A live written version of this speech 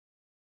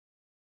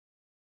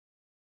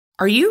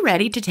Are you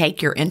ready to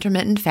take your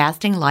intermittent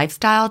fasting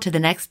lifestyle to the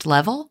next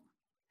level?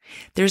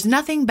 There's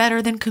nothing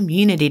better than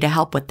community to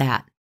help with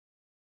that.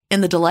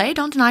 In the Delay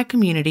Don't Deny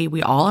community,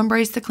 we all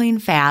embrace the clean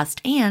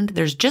fast, and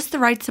there's just the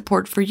right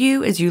support for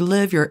you as you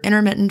live your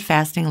intermittent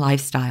fasting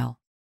lifestyle.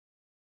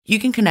 You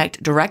can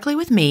connect directly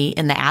with me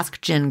in the Ask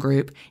Jen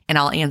group, and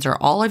I'll answer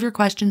all of your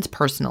questions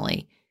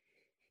personally.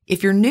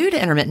 If you're new to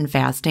intermittent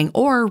fasting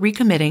or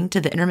recommitting to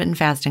the intermittent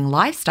fasting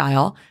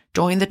lifestyle,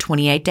 join the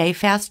 28-day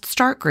Fast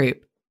Start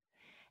group.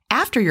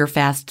 After your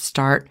fast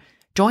start,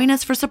 join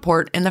us for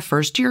support in the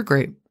First Year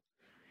group.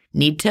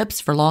 Need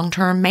tips for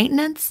long-term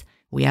maintenance?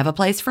 We have a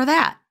place for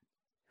that.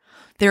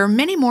 There are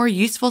many more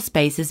useful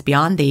spaces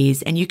beyond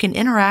these, and you can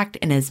interact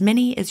in as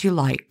many as you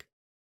like.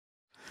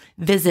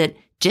 Visit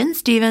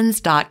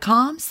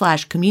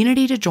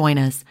jenstevens.com/community to join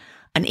us.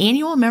 An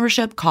annual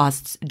membership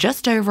costs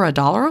just over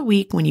 $1 a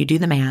week when you do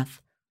the math.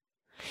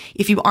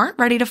 If you aren't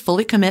ready to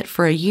fully commit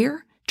for a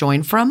year,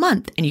 join for a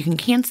month and you can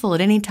cancel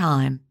at any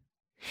time.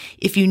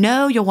 If you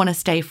know you'll want to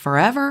stay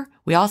forever,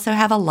 we also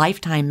have a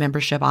lifetime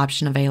membership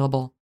option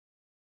available.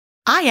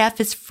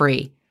 IF is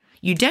free.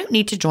 You don't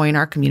need to join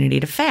our community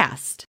to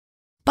fast.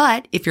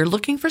 But if you're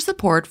looking for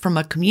support from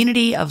a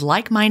community of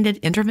like-minded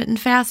intermittent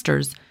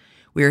fasters,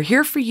 we're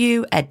here for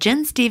you at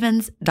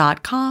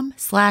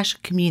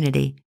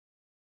jenstevens.com/community.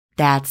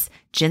 That's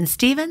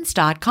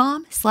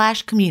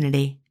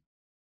jenstevens.com/community.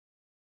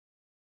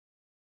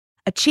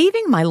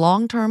 Achieving my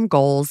long-term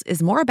goals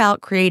is more about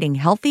creating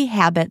healthy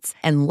habits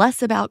and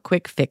less about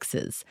quick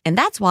fixes. And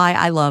that's why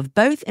I love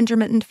both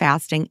intermittent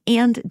fasting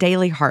and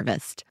Daily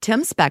Harvest.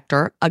 Tim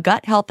Spector, a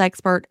gut health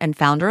expert and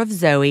founder of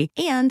Zoe,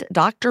 and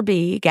Dr.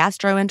 B,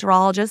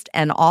 gastroenterologist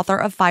and author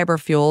of Fiber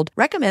Fueled,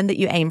 recommend that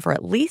you aim for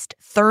at least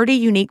 30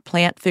 unique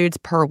plant foods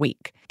per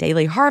week.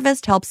 Daily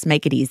Harvest helps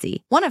make it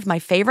easy. One of my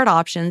favorite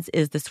options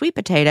is the sweet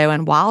potato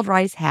and wild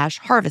rice hash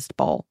harvest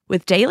bowl.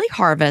 With Daily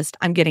Harvest,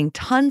 I'm getting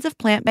tons of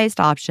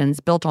plant-based options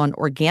built on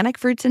organic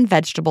fruits and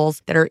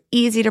vegetables that are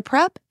easy to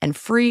prep and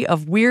free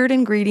of weird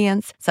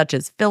ingredients such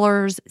as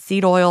fillers,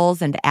 seed oils,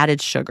 and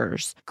added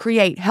sugars.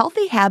 Create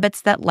healthy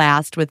habits that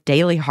last with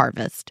Daily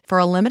Harvest. For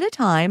a limited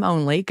time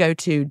only, go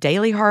to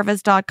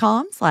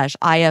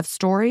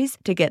dailyharvest.com/ifstories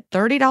to get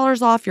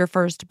 $30 off your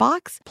first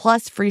box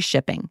plus free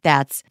shipping.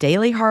 That's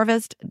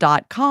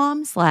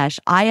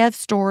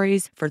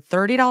dailyharvest.com/ifstories for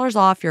 $30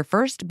 off your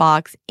first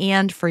box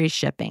and free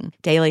shipping.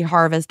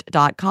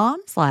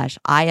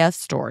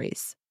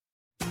 dailyharvest.com/ifstories.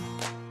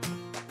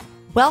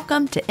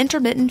 Welcome to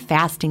Intermittent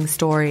Fasting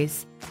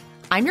Stories.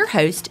 I'm your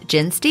host,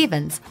 Jen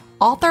Stevens,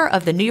 author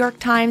of the New York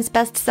Times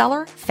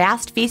bestseller,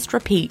 Fast, Feast,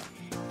 Repeat,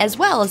 as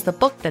well as the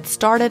book that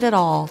started it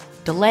all,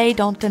 Delay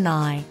Don't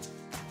Deny.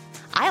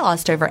 I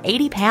lost over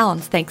 80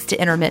 pounds thanks to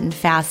intermittent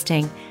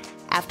fasting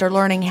after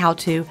learning how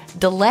to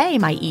delay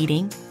my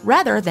eating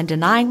rather than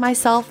denying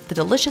myself the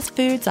delicious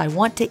foods I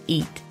want to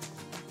eat.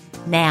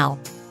 Now,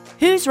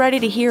 who's ready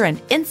to hear an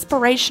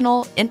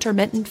inspirational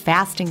intermittent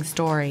fasting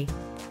story?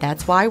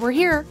 That's why we're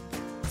here.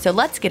 So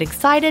let's get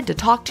excited to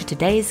talk to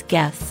today's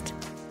guest.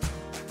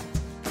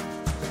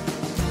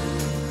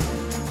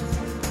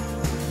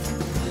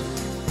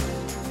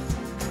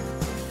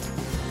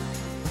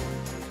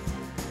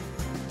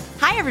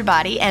 Hi,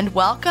 everybody, and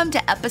welcome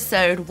to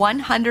episode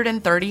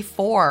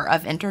 134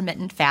 of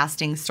Intermittent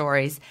Fasting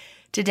Stories.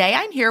 Today,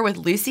 I'm here with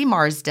Lucy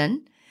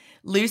Marsden.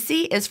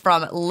 Lucy is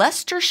from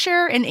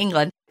Leicestershire in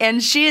England,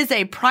 and she is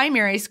a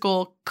primary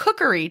school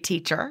cookery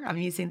teacher. I'm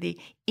using the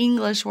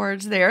English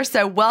words there.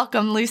 So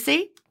welcome,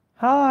 Lucy.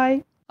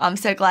 Hi. I'm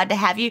so glad to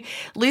have you.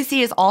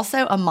 Lucy is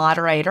also a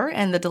moderator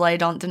in the Delay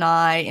Don't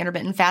Deny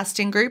intermittent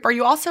fasting group. Are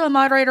you also a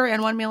moderator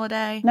in One Meal a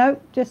Day? No,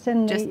 just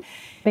in the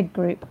big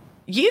group.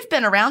 You've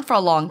been around for a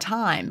long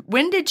time.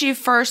 When did you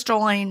first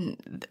join?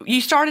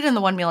 You started in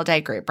the One Meal a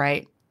Day group,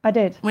 right? I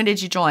did. When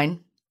did you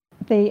join?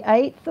 The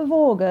 8th of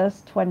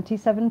August,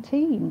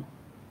 2017.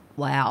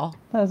 Wow.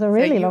 That was a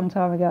really long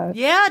time ago.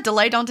 Yeah,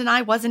 Delay Don't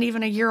Deny wasn't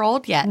even a year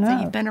old yet. No. So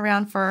you've been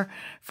around for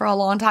a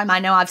long time. I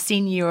know I've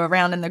seen you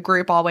around in the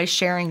group always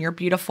sharing your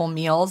beautiful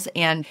meals.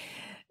 And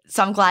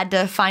so I'm glad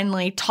to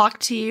finally talk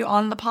to you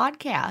on the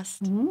podcast.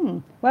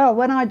 Well,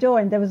 when I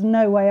joined, there was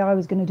no way I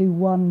was going to do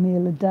one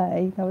meal a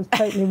day. That was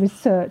totally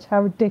research.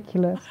 How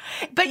ridiculous.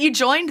 But you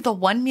joined the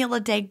One Meal a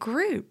Day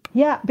group.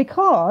 Yeah,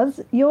 because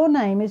your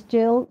name is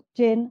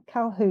Jin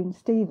Calhoun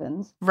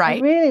Stevens. Right.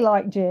 I really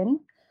like Jin.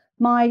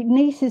 My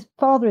niece's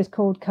father is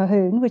called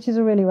Cahoon, which is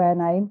a really rare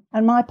name.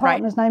 And my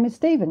partner's name is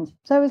Stevens.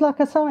 So it was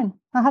like a sign.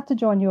 I had to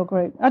join your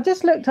group. I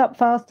just looked up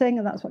fasting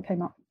and that's what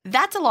came up.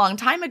 That's a long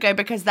time ago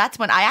because that's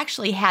when I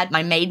actually had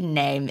my maiden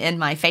name in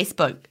my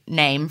Facebook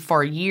name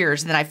for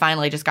years. And then I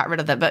finally just got rid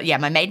of that. But yeah,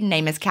 my maiden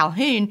name is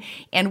Calhoun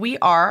and we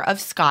are of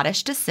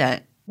Scottish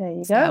descent. There you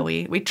go. So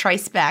we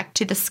trace back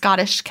to the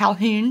Scottish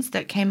Calhouns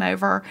that came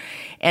over.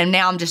 And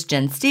now I'm just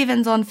Jen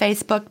Stevens on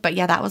Facebook. But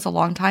yeah, that was a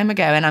long time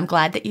ago. And I'm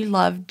glad that you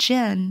love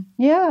Jen.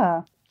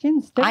 Yeah.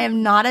 Gin's I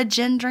am not a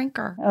gin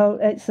drinker. Oh,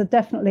 it's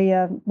definitely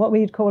what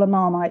we'd call a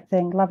Marmite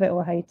thing. Love it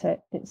or hate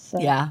it. It's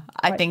yeah,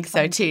 I think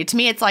so too. To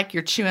me, it's like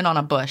you're chewing on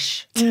a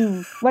bush.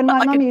 When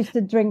my mum used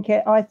to drink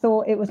it, I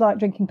thought it was like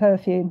drinking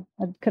perfume.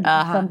 I couldn't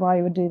understand why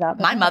you would do that.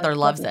 But my mother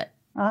loves it.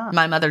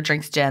 My mother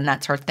drinks gin.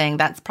 That's her thing.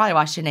 That's probably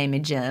why she named me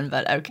Gin,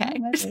 but okay.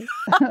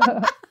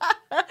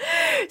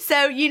 So,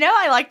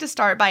 I like to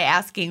start by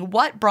asking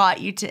what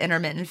brought you to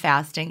intermittent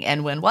fasting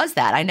and when was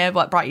that? I know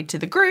what brought you to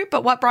the group,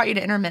 but what brought you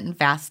to intermittent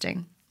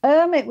fasting?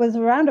 It was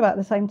around about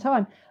the same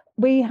time.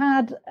 We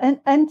had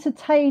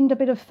entertained a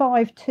bit of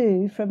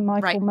 5-2 from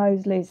Michael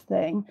Mosley's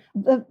thing.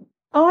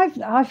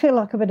 I feel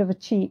like a bit of a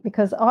cheat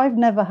because I've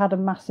never had a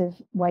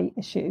massive weight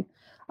issue.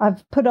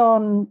 I've put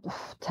on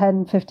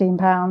 10, 15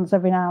 pounds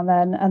every now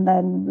and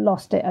then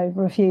lost it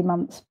over a few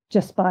months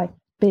just by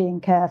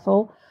being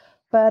careful.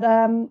 But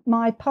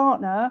my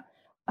partner,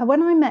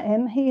 when I met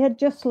him, he had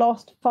just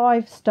lost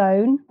 5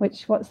 stone,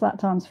 which what's that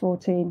times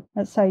 14?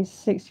 Let's say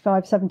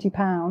 65, 70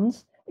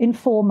 pounds in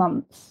 4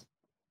 months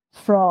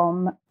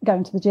from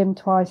going to the gym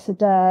twice a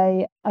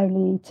day,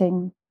 only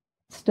eating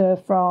stir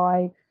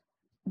fry,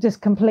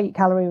 just complete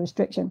calorie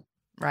restriction.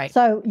 Right.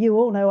 So you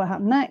all know what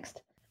happened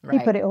next. He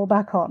put it all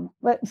back on.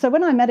 So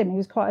when I met him, he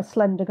was quite a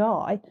slender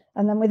guy.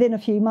 And then within a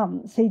few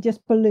months, he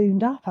just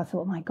ballooned up. I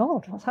thought, oh, my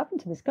God, what's happened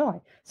to this guy?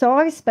 So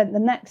I spent the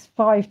next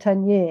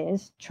 5-10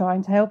 years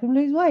trying to help him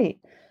lose weight.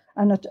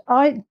 And it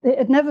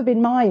had never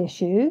been my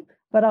issue,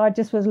 but I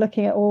just was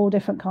looking at all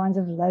different kinds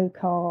of low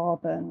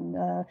carb.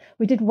 And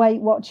we did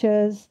Weight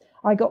Watchers.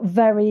 I got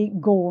very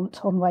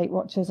gaunt on Weight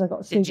Watchers. I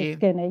got super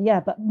skinny. Yeah,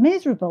 but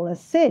miserable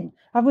as sin.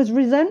 I was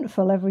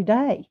resentful every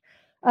day.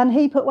 And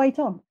he put weight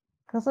on.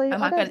 Oh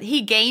my God, he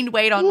gained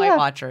weight on Weight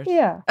Watchers.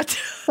 Yeah.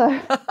 So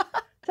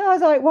I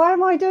was like, why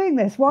am I doing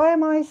this? Why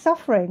am I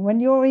suffering when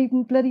you're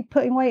even bloody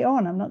putting weight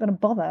on? I'm not going to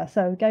bother.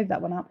 So gave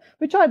that one up.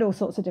 We tried all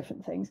sorts of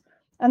different things.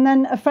 And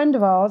then a friend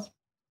of ours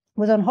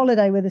was on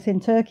holiday with us in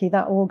Turkey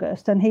that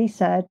August. And he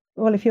said,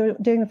 well, if you're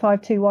doing the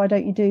 5-2, why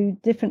don't you do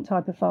different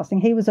type of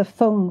fasting? He was a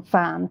Fung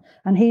fan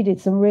and he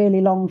did some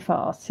really long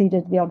fasts. He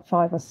did the odd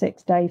 5 or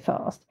 6 day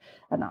fast.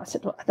 And I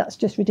said, well, that's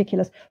just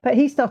ridiculous. But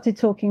he started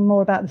talking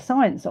more about the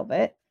science of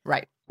it.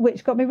 Right.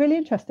 Which got me really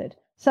interested.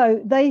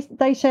 So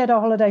they shared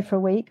our holiday for a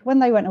week. When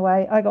they went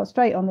away, I got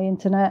straight on the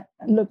internet,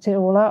 looked it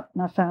all up,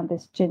 and I found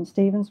this Gin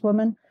Stephens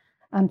woman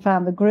and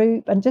found the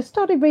group and just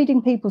started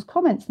reading people's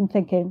comments and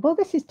thinking, well,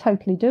 this is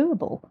totally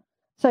doable.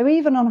 So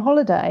even on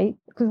holiday,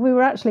 because we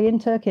were actually in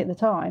Turkey at the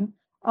time,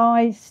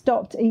 I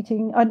stopped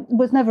eating. I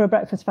was never a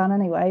breakfast fan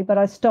anyway, but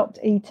I stopped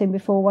eating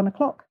before 1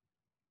 o'clock.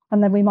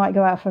 And then we might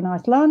go out for a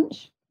nice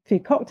lunch, a few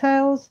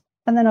cocktails.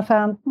 And then I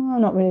found, I'm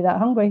not really that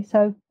hungry.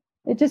 So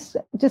it just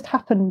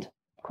happened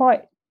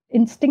quite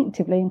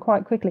instinctively and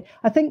quite quickly.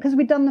 I think because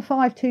we'd done the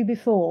 5-2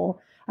 before,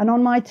 and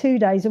on my 2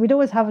 days, we'd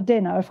always have a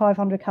dinner, a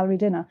 500-calorie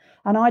dinner,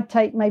 and I'd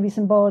take maybe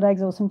some boiled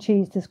eggs or some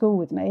cheese to school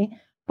with me,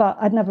 but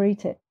I'd never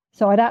eat it.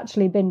 So I'd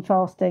actually been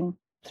fasting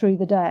through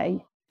the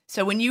day.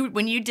 So when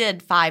you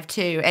did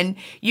 5-2, and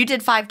you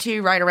did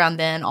 5-2 right around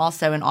then,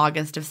 also in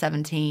August of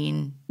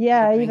 17.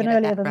 Yeah, even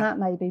earlier than that,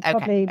 maybe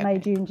probably May,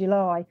 June,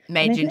 July.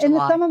 July. In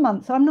the summer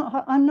months, I'm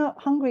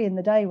not hungry in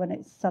the day when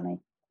it's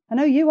sunny. I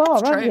know you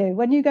are, aren't you?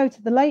 When you go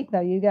to the lake, though,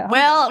 you get hungry.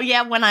 Well,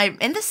 yeah, when I'm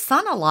in the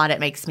sun a lot, it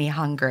makes me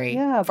hungry.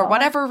 Yeah, for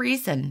whatever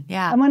reason.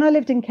 Yeah. And when I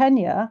lived in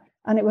Kenya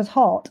and it was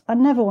hot, I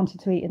never wanted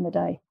to eat in the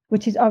day,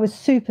 I was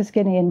super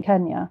skinny in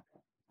Kenya.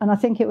 And I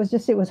think it was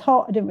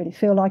hot. I didn't really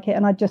feel like it.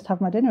 And I'd just have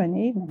my dinner in the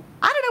evening.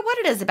 I don't know what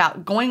it is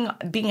about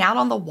being out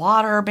on the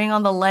water, being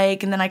on the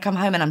lake, and then I come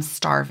home and I'm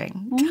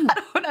starving.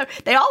 I don't know.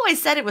 They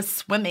always said it was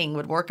swimming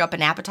would work up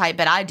an appetite,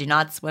 but I do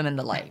not swim in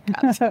the lake.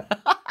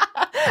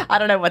 I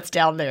don't know what's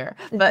down there.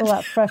 But all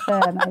that fresh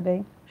air,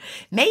 maybe.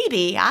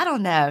 Maybe. I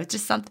don't know.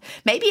 Just something.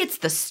 Maybe it's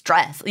the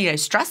stress.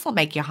 Stress will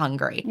make you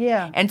hungry.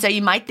 Yeah. And so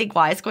you might think,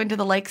 why is going to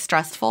the lake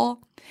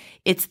stressful?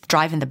 It's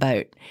driving the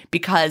boat,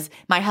 because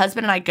my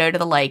husband and I go to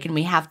the lake and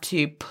we have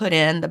to put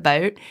in the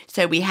boat.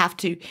 So we have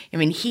to,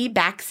 he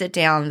backs it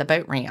down the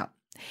boat ramp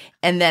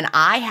and then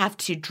I have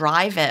to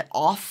drive it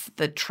off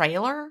the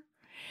trailer,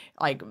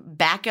 like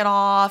back it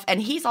off.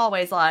 And he's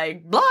always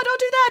like, blah, don't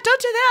do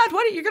that.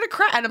 What are you going to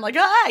cry? And I'm like,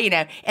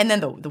 and then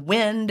the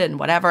wind and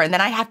whatever. And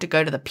then I have to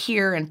go to the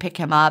pier and pick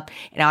him up.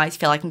 And I always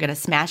feel like I'm going to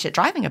smash it.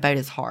 Driving a boat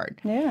is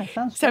hard. Yeah.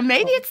 Sounds so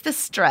maybe it's the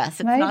stress.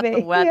 It's not the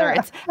weather.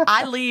 Yeah.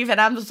 I leave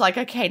and I'm just like,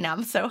 okay, now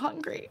I'm so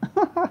hungry.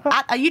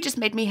 You just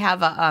made me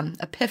have a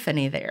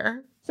epiphany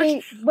there.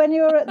 See, when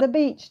you're at the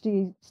beach, do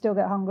you still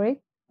get hungry?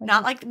 No,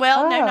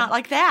 not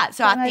like that.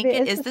 So I think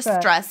it is the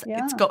stress.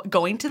 Yeah. It's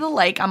going to the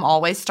lake. I'm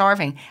always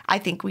starving. I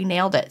think we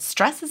nailed it.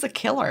 Stress is a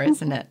killer,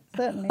 isn't it?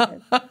 Certainly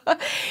is.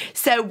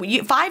 So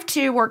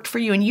 5-2 worked for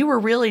you, and you were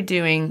really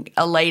doing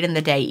a late in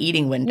the day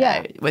eating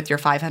window with your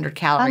 500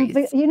 calories.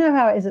 And you know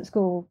how it is at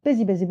school.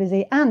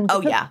 Busy. And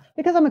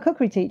because I'm a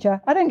cookery teacher,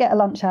 I don't get a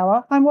lunch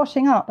hour. I'm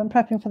washing up and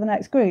prepping for the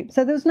next group.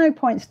 So there was no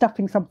point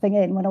stuffing something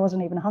in when I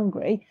wasn't even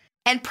hungry.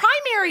 And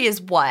primary is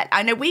what?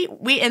 I know we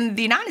in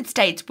the United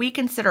States, we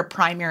consider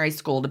primary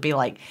school to be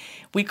like,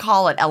 we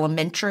call it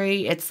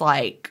elementary. It's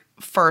like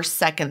first,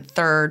 second,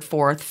 third,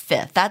 fourth,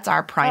 fifth. That's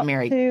our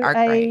primary, Up to our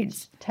age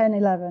grades. 10,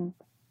 11.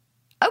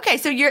 Okay,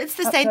 so it's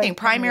the Up same to thing. age 10,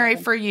 Primary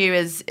 11. for you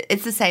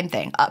it's the same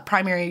thing.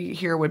 Primary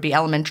here would be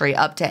elementary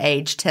up to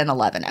age 10,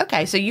 11.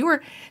 Okay, so you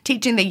were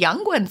teaching the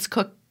young ones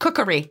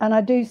cookery. And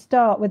I do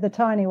start with the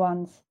tiny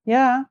ones.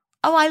 Yeah.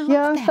 Oh, I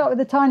love I that. start with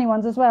the tiny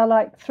ones as well,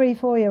 like 3,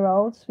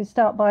 4-year-olds. We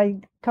start by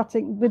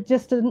cutting with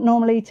just a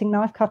normal eating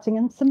knife, cutting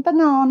them some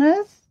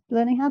bananas,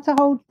 learning how to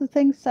hold the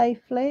things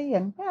safely.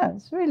 And yeah,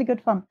 it's really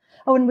good fun.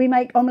 Oh, and we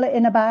make omelette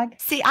in a bag.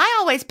 See, I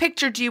always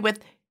pictured you with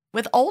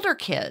older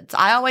kids.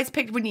 I always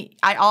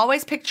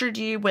pictured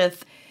you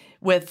with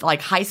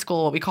like high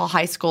school, what we call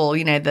high school,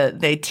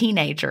 the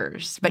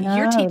teenagers. But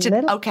you're teaching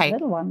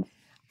little ones.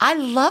 I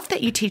love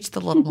that you teach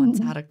the little ones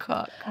how to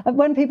cook.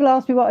 When people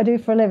ask me what I do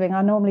for a living,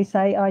 I normally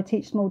say I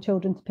teach small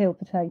children to peel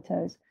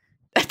potatoes.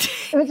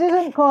 Which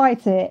isn't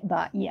quite it,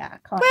 but yeah.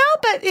 Well,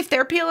 but if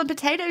they're peeling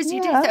potatoes,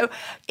 you do. So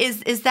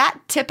is that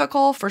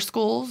typical for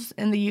schools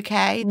in the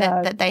UK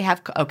that they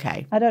have?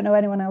 Okay. I don't know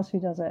anyone else who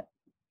does it.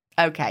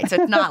 Okay. So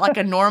it's not like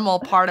a normal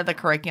part of the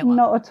curriculum.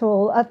 Not at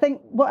all. I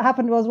think what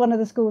happened was one of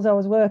the schools I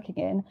was working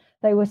in,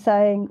 they were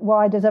saying,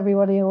 why does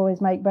everybody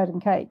always make bread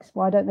and cakes?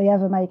 Why don't they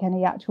ever make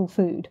any actual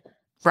food?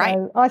 Right.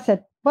 So I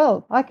said,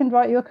 well, I can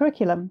write you a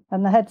curriculum.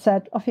 And the head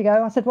said, off you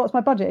go. I said, what's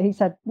my budget? He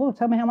said, well,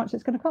 tell me how much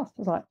it's going to cost.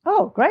 I was like,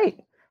 oh, great.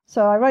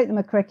 So I wrote them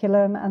a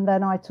curriculum and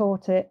then I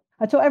taught it.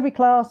 I taught every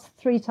class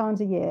 3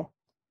 times a year.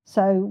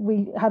 So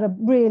we had a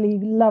really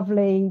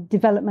lovely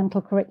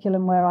developmental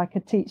curriculum where I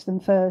could teach them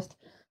first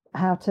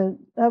how to,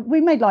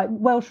 we made like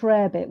Welsh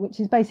rarebit, which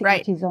is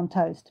basically cheese on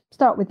toast.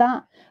 Start with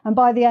that. And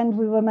by the end,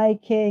 we were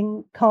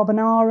making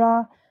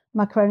carbonara,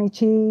 macaroni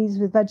cheese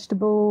with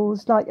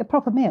vegetables, like a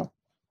proper meal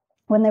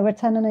when they were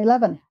 10 and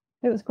 11.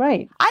 It was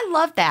great. I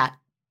love that.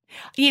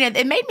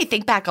 It made me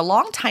think back a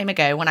long time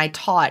ago when I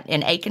taught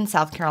in Aiken,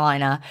 South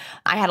Carolina.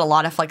 I had a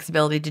lot of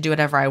flexibility to do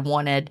whatever I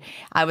wanted.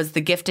 I was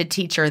the gifted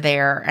teacher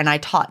there, and I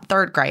taught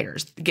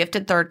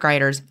gifted third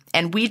graders.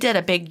 And we did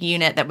a big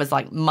unit that was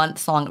like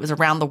months long. It was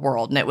around the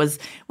world. And it was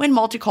when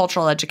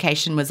multicultural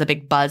education was a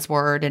big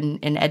buzzword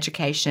in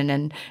education.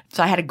 And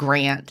so I had a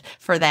grant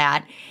for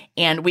that.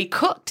 And we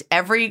cooked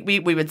we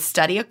would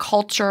study a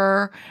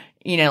culture,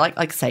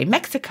 like say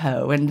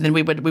Mexico, and then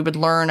we would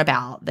learn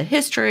about the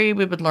history,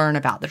 we would learn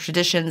about the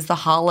traditions, the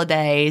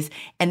holidays,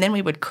 and then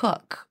we would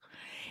cook.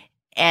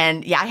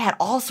 And yeah, I had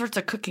all sorts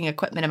of cooking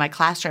equipment in my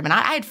classroom, and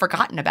I had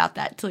forgotten about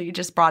that till you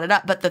just brought it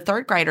up. But the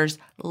third graders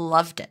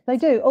loved it. They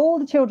do. All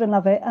the children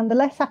love it, and the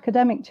less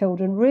academic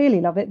children really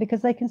love it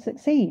because they can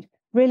succeed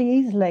really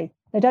easily.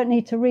 They don't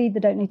need to read. They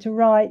don't need to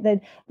write.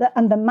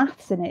 And the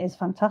maths in it is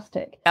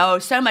fantastic. Oh,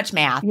 so much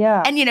math.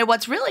 Yeah. And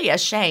what's really a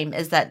shame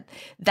is that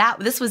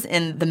this was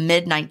in the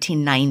mid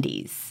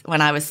 1990s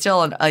when I was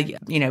still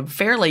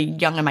fairly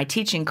young in my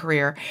teaching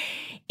career,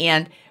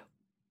 and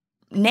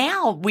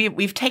now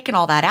we've taken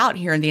all that out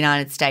here in the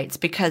United States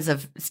because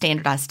of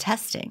standardized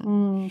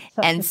testing,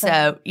 and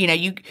so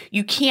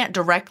you can't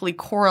directly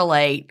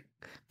correlate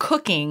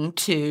cooking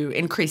to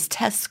increase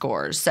test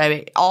scores.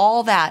 So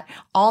all that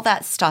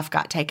stuff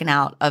got taken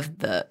out of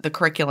the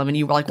curriculum, and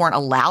you weren't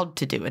allowed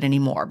to do it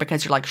anymore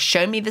because you're like,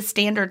 show me the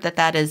standard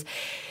that is,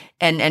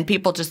 and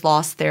people just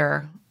lost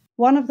their.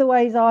 One of the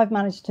ways I've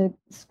managed to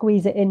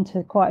squeeze it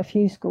into quite a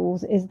few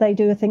schools is they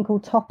do a thing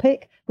called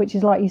topic, which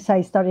is like you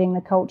say, studying the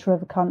culture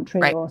of a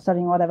country or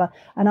studying whatever.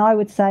 And I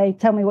would say,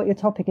 tell me what your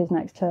topic is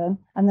next term.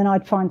 And then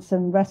I'd find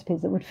some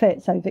recipes that would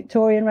fit. So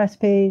Victorian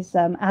recipes,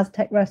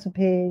 Aztec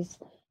recipes,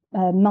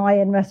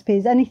 Mayan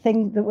recipes,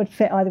 anything that would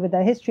fit either with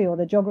their history or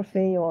their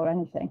geography or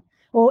anything,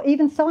 or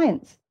even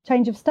science,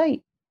 change of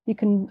state. You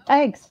can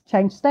eggs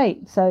change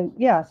state. So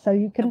yeah, so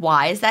you can.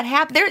 Why is that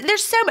happening?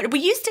 There's so much. We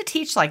used to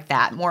teach like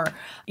that more.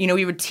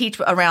 We would teach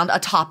around a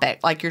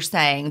topic, like you're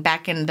saying,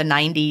 back in the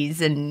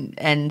 90s,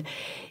 and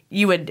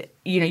you would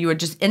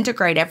just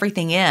integrate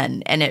everything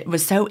in, and it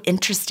was so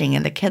interesting,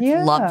 and the kids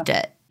loved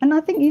it. And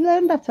I think you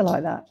learn better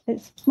like that.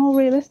 It's more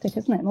realistic,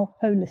 isn't it? More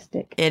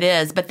holistic. It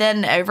is. But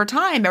then over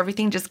time,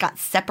 everything just got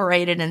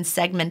separated and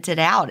segmented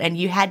out. And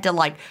you had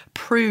to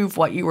prove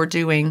what you were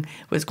doing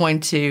was going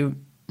to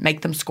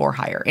make them score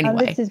higher anyway.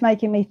 And this is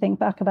making me think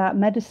back about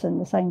medicine.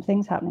 The same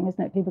thing's happening,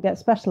 isn't it? People get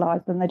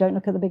specialised and they don't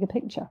look at the bigger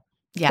picture.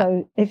 Yeah.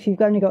 So if you've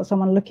only got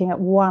someone looking at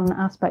one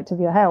aspect of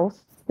your health,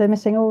 they're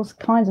missing all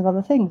kinds of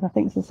other things. I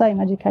think it's the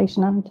same,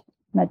 education and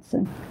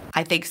medicine.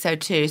 I think so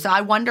too. So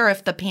I wonder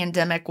if the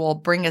pandemic will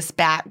bring us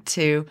back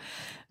to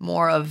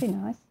more of. Be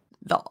nice.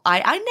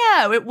 I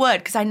know it would,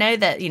 because I know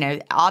that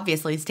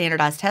obviously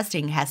standardized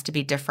testing has to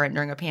be different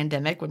during a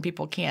pandemic when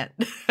people can't.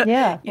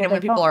 Yeah,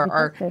 when people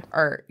are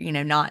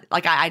not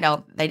like I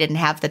don't. They didn't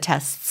have the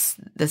tests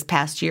this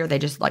past year. They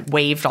just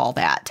waived all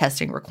that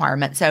testing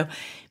requirement. So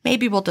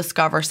maybe we'll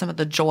discover some of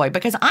the joy,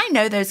 because I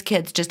know those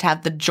kids just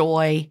have the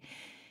joy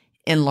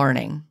in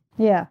learning.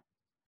 Yeah.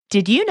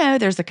 Did you know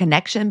there's a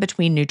connection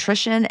between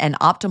nutrition and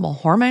optimal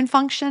hormone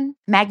function?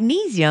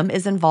 Magnesium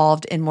is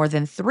involved in more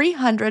than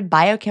 300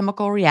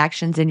 biochemical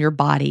reactions in your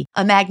body.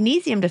 A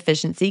magnesium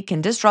deficiency can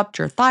disrupt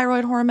your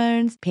thyroid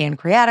hormones,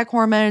 pancreatic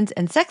hormones,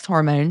 and sex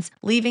hormones,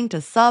 leading to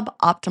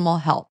suboptimal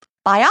health.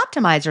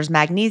 Bioptimizer's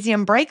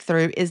Magnesium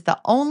Breakthrough is the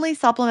only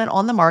supplement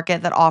on the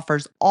market that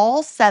offers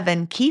all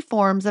 7 key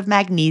forms of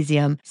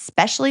magnesium,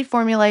 specially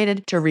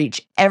formulated to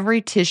reach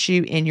every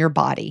tissue in your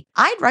body.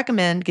 I'd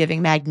recommend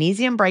giving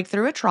Magnesium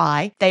Breakthrough a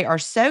try. They are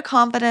so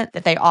confident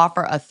that they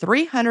offer a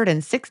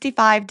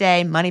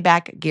 365-day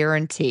money-back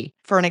guarantee.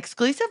 For an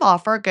exclusive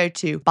offer, go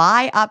to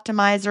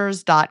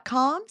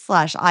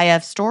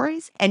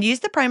buyoptimizers.com/ifstories and use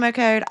the promo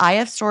code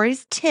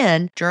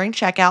ifstories10 during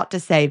checkout to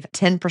save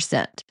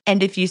 10%.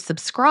 And if you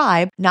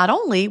subscribe, not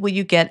only will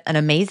you get an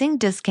amazing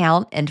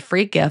discount and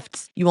free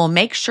gifts, you will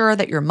make sure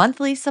that your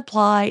monthly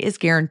supply is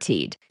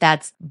guaranteed.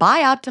 That's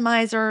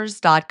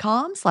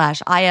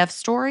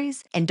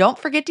buyoptimizers.com/ifstories, and don't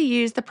forget to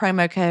use the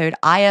promo code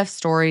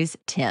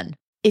ifstories10.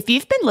 If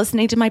you've been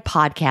listening to my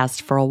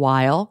podcast for a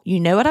while, you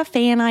know what a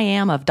fan I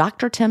am of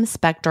Dr. Tim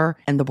Spector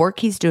and the work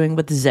he's doing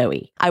with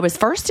Zoe. I was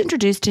first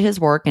introduced to his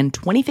work in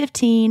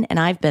 2015, and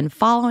I've been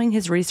following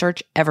his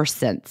research ever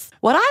since.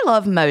 What I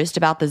love most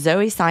about the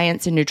Zoe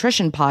Science and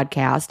Nutrition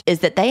podcast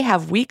is that they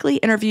have weekly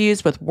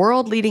interviews with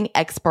world-leading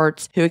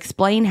experts who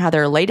explain how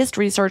their latest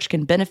research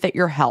can benefit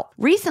your health.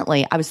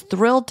 Recently, I was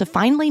thrilled to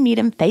finally meet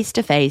him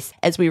face-to-face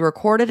as we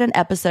recorded an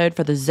episode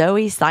for the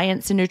Zoe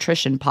Science and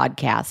Nutrition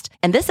podcast,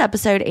 and this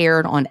episode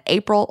aired on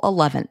April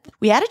 11th.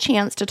 We had a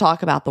chance to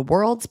talk about the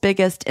world's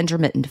biggest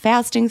intermittent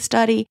fasting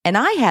study, and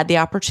I had the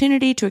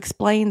opportunity to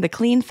explain the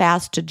clean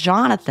fast to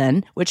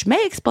Jonathan, which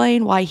may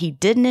explain why he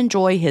didn't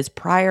enjoy his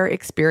prior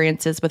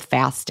experiences with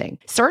fasting.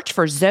 Search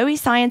for Zoe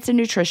Science and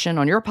Nutrition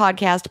on your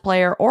podcast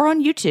player or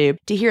on YouTube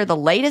to hear the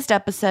latest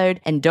episode,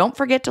 and don't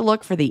forget to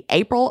look for the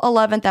April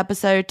 11th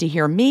episode to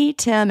hear me,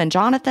 Tim, and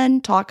Jonathan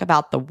talk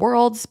about the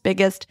world's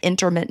biggest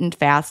intermittent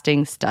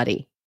fasting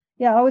study.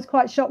 Yeah, I was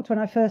quite shocked when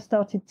I first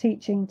started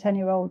teaching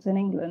 10-year-olds in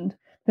England,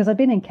 because I'd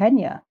been in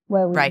Kenya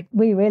where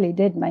we really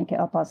did make it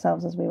up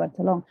ourselves as we went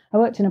along. I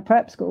worked in a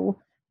prep school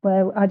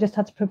where I just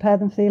had to prepare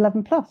them for the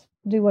 11 plus,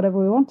 do whatever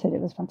we wanted.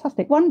 It was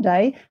fantastic. One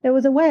day there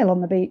was a whale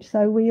on the beach,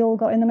 so we all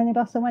got in the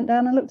minibus and went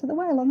down and looked at the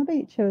whale on the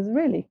beach. It was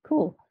really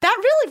cool. That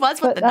really was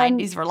what the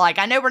 90s were like.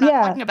 I know we're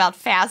not talking about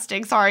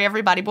fasting. Sorry,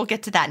 everybody. We'll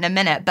get to that in a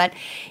minute. But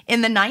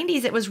in the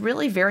 90s, it was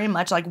really very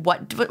much like,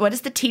 what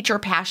is the teacher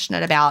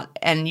passionate about?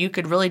 And you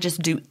could really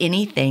just do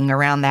anything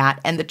around that.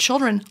 And the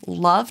children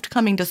loved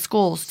coming to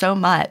school so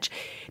much.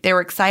 They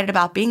were excited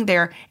about being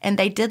there, and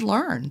they did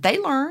learn. They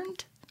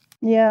learned.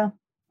 Yeah.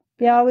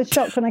 Yeah, I was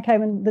shocked when I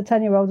came and the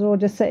 10-year-olds were all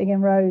just sitting in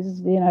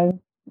rows, you know,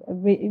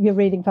 you're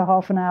reading for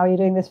half an hour, you're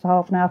doing this for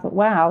half an hour. I thought,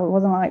 wow, it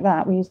wasn't like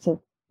that. We used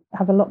to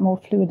have a lot more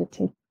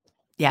fluidity.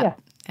 Yeah.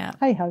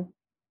 Hey ho.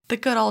 The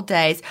good old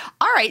days.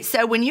 All right.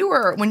 So when you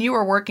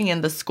were working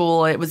in the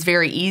school, it was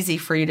very easy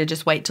for you to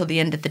just wait till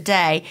the end of the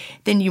day.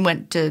 Then you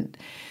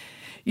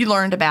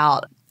learned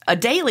about a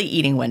daily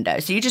eating window.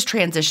 So you just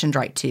transitioned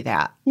right to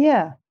that.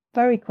 Yeah.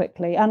 Very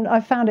quickly. And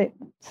I found it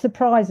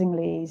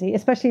surprisingly easy,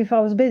 especially if I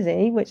was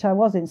busy, which I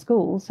was in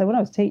school. So when I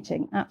was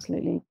teaching,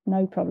 absolutely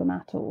no problem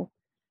at all.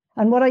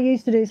 And what I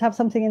used to do is have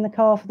something in the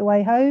car for the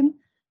way home.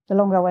 The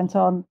longer I went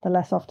on, the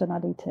less often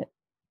I'd eat it.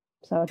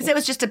 Because it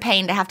was just a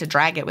pain to have to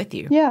drag it with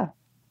you. Yeah.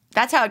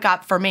 That's how it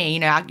got for me. You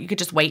know, you could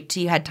just wait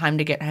till you had time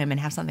to get home and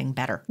have something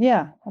better.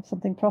 Yeah, have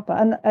something proper.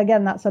 And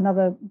again, that's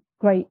another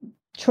great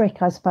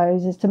trick, I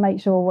suppose, is to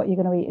make sure what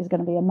you're going to eat is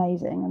going to be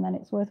amazing, and then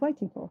it's worth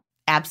waiting for.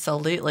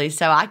 Absolutely.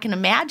 So I can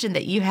imagine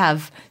that you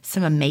have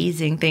some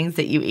amazing things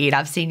that you eat.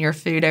 I've seen your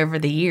food over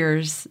the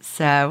years.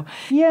 So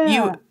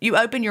yeah, you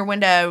open your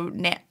window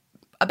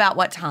about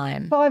what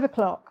time? 5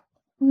 o'clock.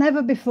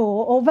 Never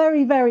before, or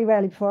very, very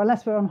rarely before,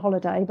 unless we're on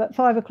holiday. But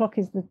 5 o'clock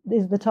is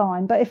the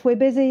time. But if we're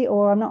busy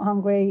or I'm not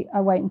hungry,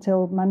 I wait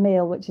until my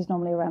meal, which is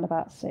normally around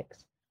about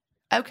 6.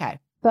 Okay.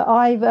 But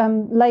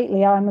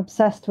lately I'm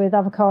obsessed with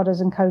avocados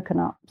and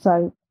coconut.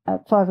 So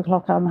at 5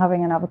 o'clock, I'm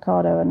having an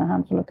avocado and a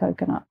handful of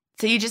coconut.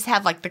 So you just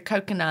have like the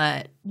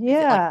coconut,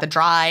 like the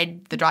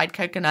dried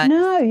coconut?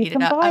 No, you can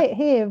buy it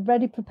here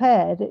ready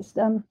prepared. It's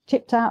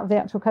chipped out of the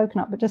actual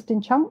coconut, but just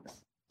in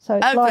chunks. So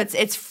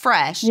it's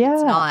fresh. Yeah.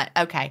 It's not,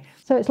 okay.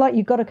 So it's like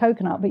you've got a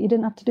coconut, but you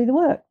didn't have to do the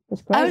work.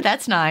 It's great. Oh,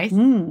 that's nice.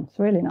 It's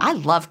really nice. I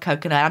love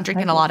coconut. I'm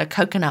drinking a lot of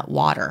coconut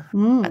water.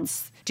 Do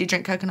you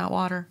drink coconut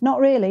water? Not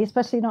really,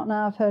 especially not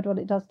now I've heard what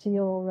it does to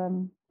your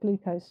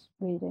glucose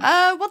reading.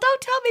 Oh, well,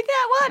 don't tell me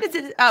that. What is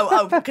it?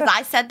 Oh, because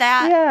I said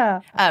that?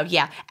 Yeah. Oh,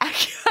 yeah. I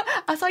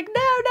was like,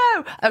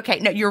 no. Okay,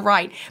 no, you're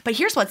right. But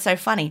here's what's so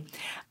funny.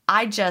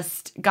 I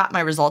just got my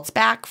results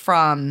back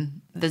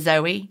from the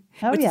Zoe.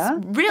 Oh, yeah.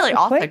 Is really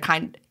also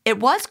it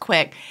was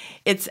quick.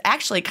 It's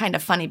actually kind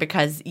of funny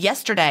because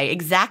yesterday,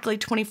 exactly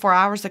 24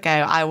 hours ago,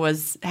 I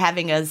was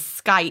having a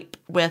Skype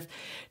with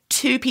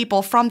 2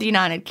 people from the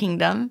United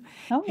Kingdom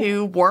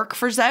who work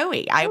for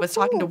Zoe. I was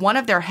talking to one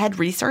of their head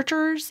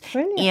researchers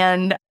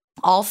and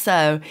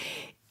also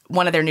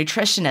one of their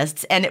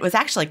nutritionists. And it was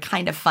actually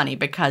kind of funny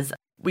because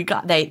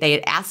they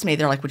had asked me,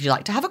 they're like, would you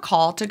like to have a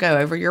call to go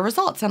over your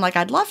results? I'm like,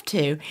 I'd love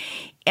to.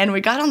 And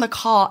we got on the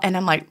call and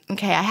I'm like,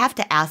 okay, I have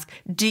to ask,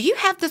 do you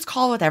have this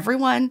call with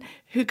everyone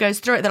who goes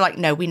through it? They're like,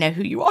 no, we know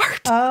who you are.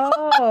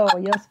 Oh,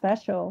 you're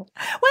special.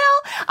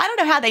 Well, I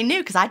don't know how they knew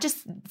because I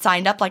just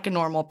signed up like a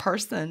normal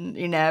person,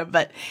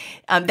 but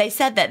they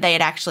said that they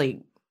had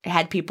actually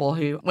had people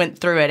who went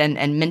through it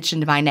and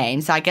mentioned my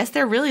name. So I guess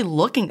they're really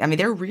looking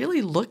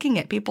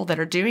at people that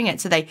are doing it.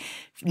 So they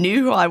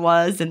knew who I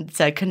was and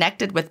so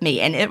connected with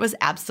me. And it was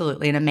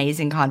absolutely an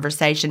amazing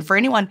conversation. For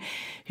anyone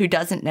who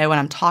doesn't know what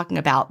I'm talking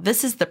about,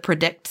 this is the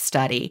PREDICT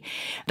study.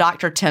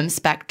 Dr. Tim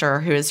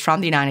Spector, who is from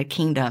the United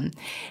Kingdom,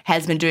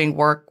 has been doing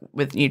work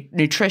with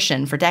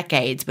nutrition for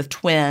decades with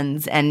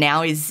twins. And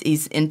now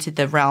he's into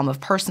the realm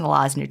of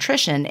personalized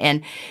nutrition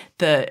and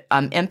the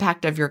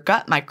impact of your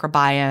gut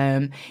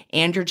microbiome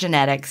and your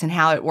genetics and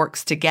how it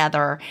works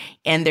together.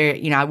 And there,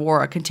 I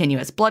wore a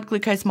continuous blood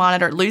glucose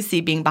monitor.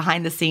 Lucy, being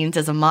behind the scenes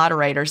as a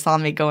moderator, saw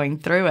me going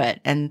through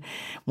it. And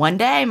one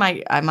day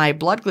my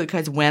blood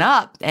glucose went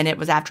up, and it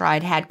was after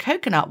I'd had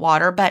coconut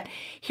water. But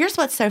here's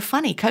what's so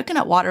funny.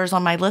 Coconut water is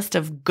on my list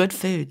of good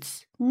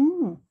foods.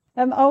 Mm.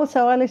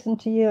 Also, I listened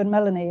to you and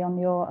Melanie on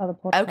your other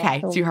podcast.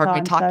 Okay, so you heard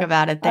me talk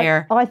about it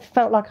there. I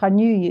felt like I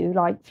knew you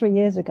like 3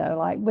 years ago,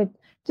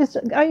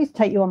 I used to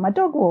take you on my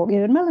dog walk,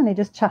 you and Melanie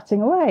just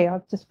chatting away. I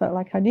just felt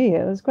like I knew you.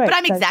 It was great. But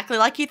I'm exactly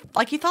like you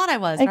thought I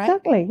was, right?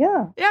 Exactly,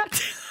 yeah. Yeah.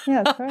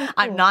 Yeah, it's very cool.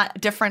 I'm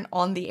not different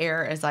on the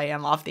air as I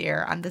am off the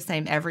air. I'm the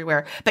same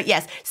everywhere. But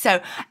yes,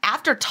 so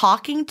after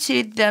talking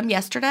to them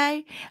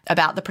yesterday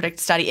about the PREDICT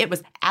study, it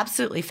was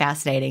absolutely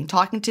fascinating.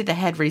 Talking to the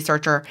head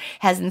researcher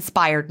has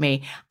inspired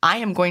me. I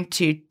am going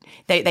to,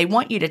 they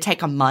want you to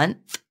take a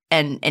month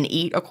and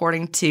eat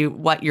according to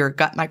what your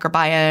gut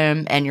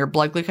microbiome and your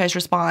blood glucose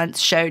response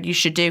showed you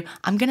should do.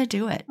 I'm going to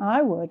do it.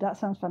 I would. That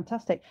sounds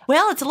fantastic.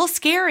 Well, it's a little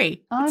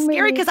scary. It's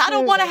scary because I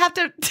don't want to have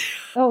to...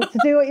 to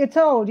do what you're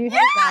told. You hate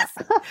that.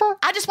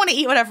 I just want to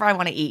eat whatever I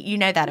want to eat. You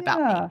know that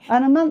about me.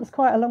 And a month's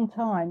quite a long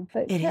time.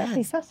 But it's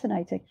actually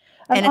fascinating.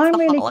 And I'm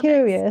really holidays.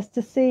 curious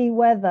to see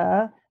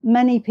whether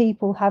many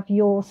people have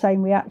your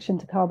same reaction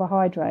to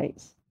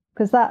carbohydrates.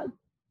 Because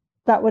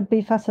that would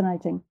be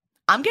fascinating.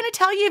 I'm going to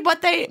tell you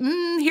what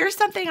here's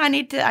something I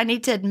need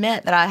to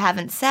admit that I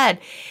haven't said.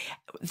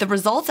 The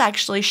results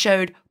actually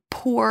showed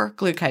poor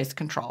glucose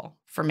control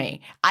for me.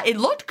 It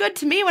looked good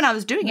to me when I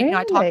was doing it. Really?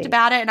 I talked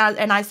about it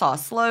and I saw a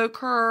slow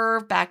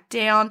curve back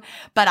down,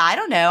 but I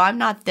don't know. I'm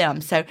not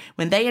them. So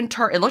when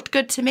it looked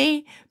good to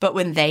me, but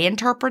when they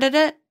interpreted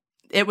it,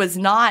 it was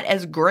not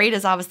as great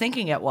as I was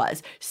thinking it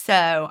was.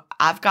 So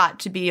I've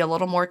got to be a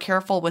little more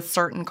careful with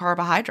certain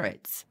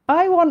carbohydrates.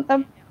 I want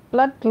a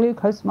blood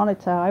glucose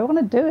monitor. I want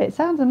to do it. It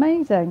sounds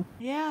amazing.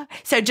 Yeah.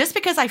 So just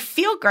because I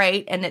feel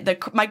great and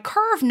my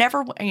curve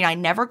never, I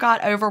never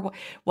got over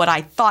what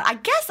I thought. I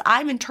guess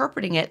I'm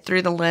interpreting it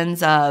through the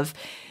lens of,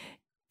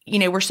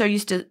 we're so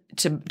used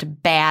to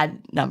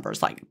bad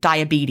numbers like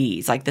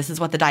diabetes. Like this is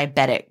what the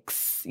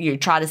diabetics, you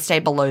try to stay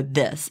below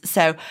this.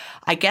 So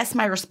I guess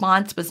my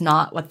response was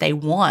not what they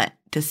want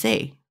to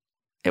see.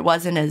 It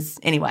wasn't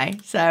anyway.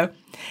 So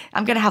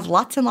I'm going to have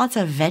lots and lots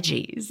of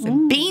veggies.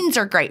 And beans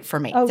are great for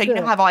me. Oh, so, good.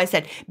 How I've always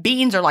said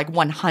beans are like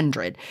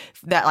 100.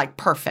 That like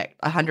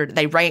perfect. 100.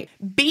 They rate.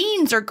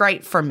 Beans are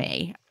great for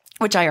me,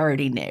 which I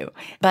already knew.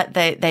 But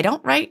they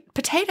don't rate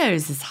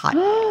potatoes as high.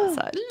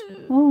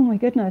 Oh, my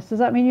goodness. Does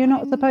that mean you're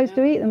not supposed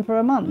to eat them for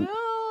a month?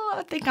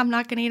 I think I'm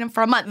not going to eat them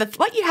for a month. But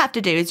what you have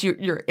to do is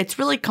it's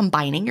really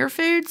combining your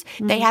foods.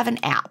 They have an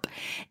app.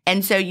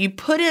 And so you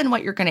put in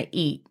what you're going to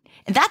eat.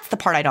 And that's the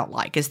part I don't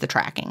like is the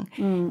tracking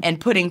and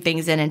putting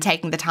things in and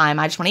taking the time.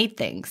 I just want to eat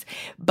things.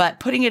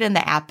 But putting it in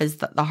the app is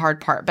the hard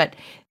part. But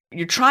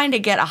you're trying to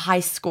get a high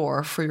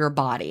score for your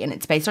body, and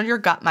it's based on your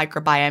gut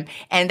microbiome.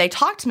 And they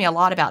talked to me a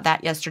lot about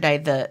that yesterday,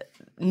 the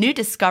new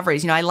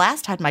discoveries. I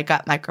last had my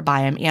gut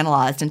microbiome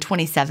analyzed in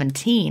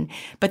 2017,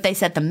 but they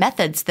said the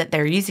methods that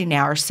they're using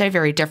now are so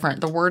very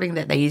different. The wording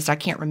that they used, I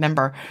can't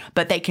remember,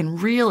 but they can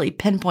really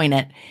pinpoint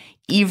it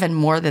even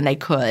more than they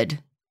could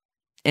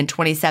in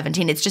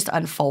 2017. It's just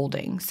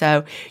unfolding.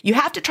 So you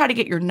have to try to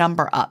get your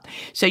number up.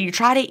 So you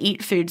try to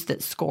eat foods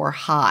that score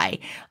high,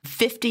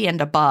 50 and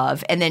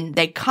above, and then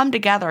they come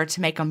together to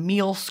make a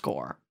meal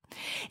score.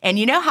 And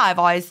you know how I've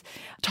always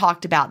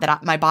talked about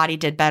that my body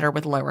did better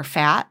with lower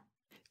fat?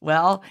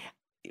 Well,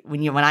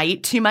 when I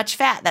eat too much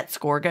fat, that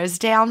score goes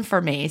down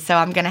for me. So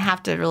I'm going to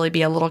have to really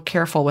be a little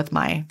careful with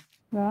my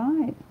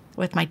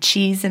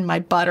cheese and my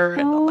butter.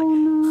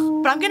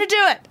 But I'm going to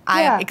do it.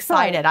 I'm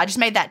excited. I just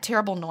made that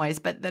terrible noise,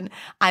 but then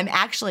I'm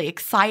actually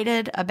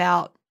excited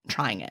about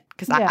trying it.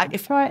 Because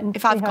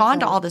if I've gone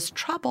to all this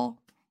trouble,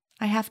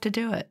 I have to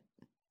do it.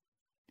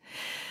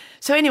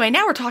 So anyway,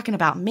 now we're talking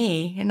about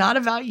me and not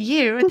about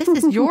you. This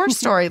is your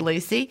story,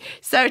 Lucy.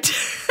 So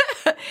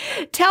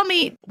tell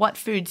me what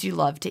foods you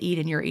love to eat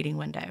in your eating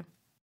window.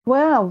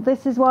 Well,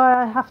 this is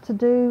why I have to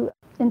do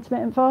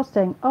intermittent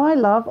fasting. I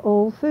love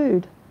all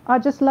food. I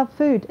just love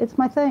food. It's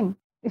my thing.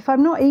 If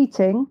I'm not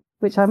eating,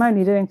 which I'm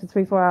only doing for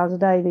 3-4 hours a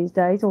day these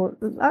days, or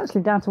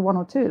actually down to 1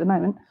 or 2 at the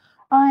moment,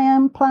 I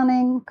am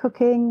planning,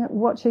 cooking,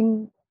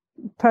 watching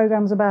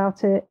programs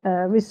about it,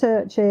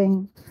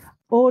 researching,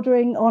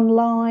 ordering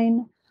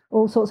online,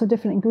 all sorts of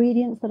different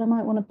ingredients that I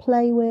might want to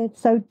play with.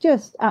 So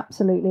just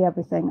absolutely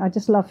everything. I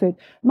just love food.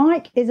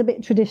 Mike is a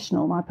bit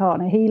traditional, my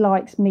partner. He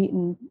likes meat,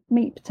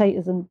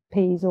 potatoes and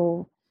peas,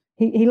 or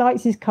he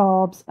likes his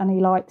carbs and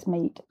he likes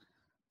meat.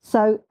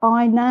 So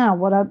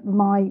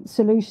my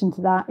solution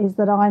to that is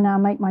that I now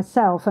make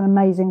myself an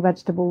amazing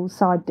vegetable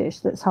side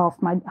dish that's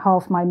half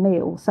my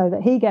meal, so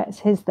that he gets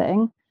his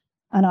thing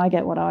and I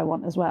get what I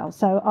want as well.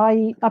 So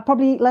I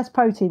probably eat less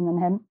protein than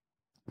him,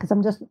 because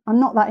I'm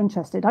not that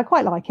interested. I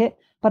quite like it,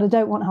 but I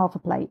don't want half a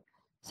plate.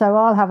 So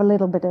I'll have a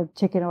little bit of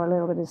chicken or a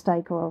little bit of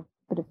steak or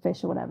a bit of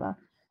fish or whatever,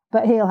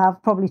 but he'll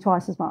have probably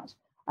twice as much.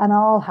 And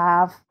I'll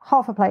have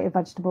half a plate of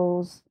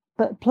vegetables,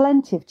 but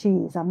plenty of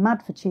cheese. I'm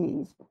mad for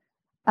cheese.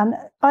 And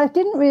I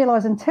didn't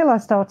realise until I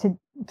started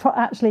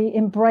actually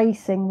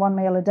embracing one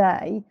meal a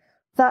day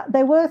that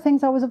there were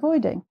things I was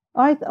avoiding.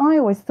 I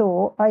always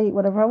thought I eat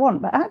whatever I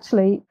want, but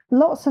actually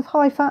lots of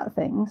high fat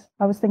things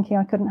I was thinking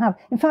I couldn't have.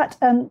 In fact,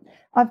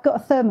 I've got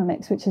a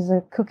Thermomix, which is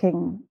a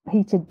cooking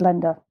heated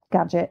blender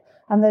gadget.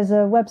 And there's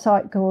a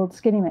website called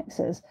Skinny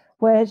Mixers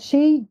where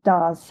she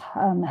does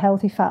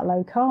healthy fat,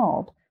 low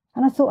carb.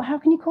 And I thought, how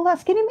can you call that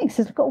Skinny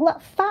Mixers? We've got all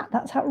that fat.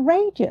 That's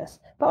outrageous.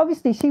 But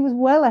obviously she was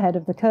well ahead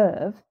of the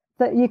curve,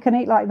 that you can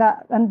eat like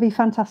that and be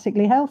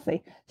fantastically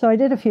healthy. So I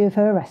did a few of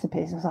her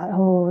recipes. I was like,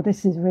 oh,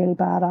 this is really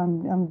bad.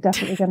 I'm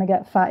definitely going to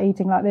get fat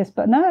eating like this.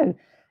 But no.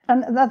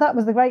 And that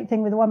was the great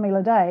thing with one meal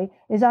a day,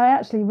 is I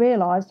actually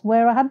realised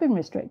where I had been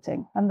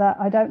restricting and that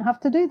I don't have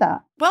to do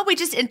that. Well, we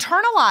just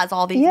internalize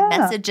all these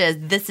messages.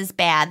 This is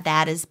bad.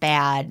 That is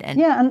bad.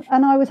 And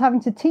I was having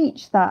to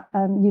teach that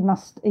you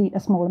must eat a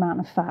small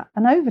amount of fat.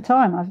 And over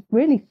time, I've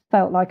really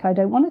felt like I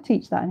don't want to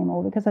teach that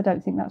anymore, because I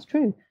don't think that's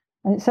true.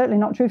 And it's certainly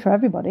not true for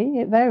everybody.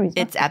 It varies.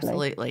 It's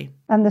absolutely.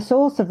 And the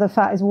source of the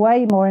fat is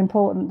way more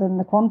important than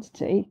the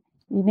quantity.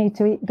 You need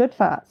to eat good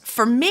fats.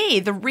 For me,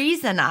 the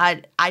reason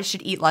I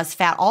should eat less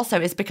fat also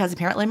is because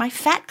apparently my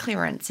fat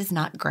clearance is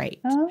not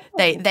great. Oh.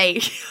 They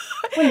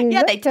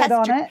well, they test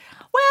on it.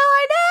 Well,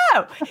 I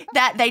know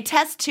that they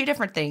test two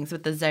different things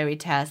with the Zoe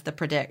test, the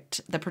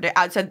predict.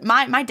 So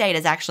my data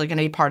is actually going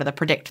to be part of the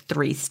Predict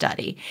 3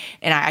 study.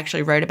 And I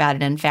actually wrote about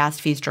it in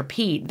Fast, Feast,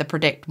 Repeat, the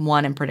Predict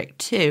 1 and Predict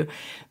 2.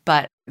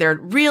 But they're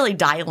really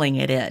dialing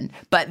it in.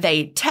 But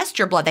they test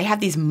your blood. They have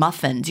these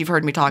muffins. You've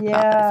heard me talk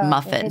about this,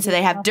 muffins. So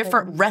they have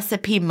different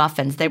recipe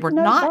muffins. They were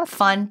not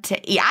fun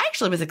to eat. I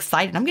actually was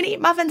excited. I'm going to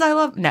eat muffins I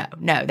love.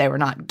 No, they were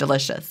not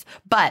delicious.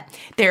 But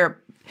they're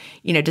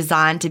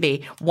designed to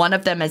be. One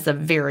of them is a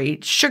very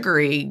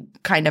sugary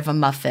kind of a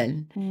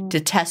muffin to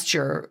test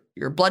your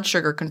blood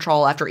sugar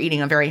control after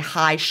eating a very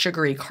high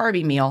sugary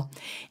carby meal.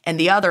 And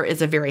the other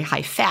is a very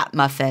high fat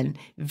muffin,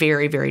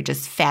 very, very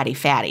just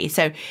fatty.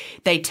 So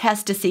they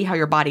test to see how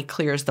your body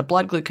clears the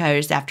blood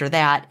glucose after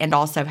that, and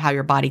also how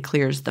your body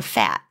clears the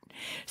fat.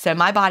 So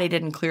my body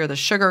didn't clear the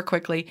sugar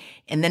quickly,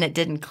 and then it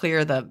didn't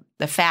clear the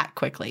fat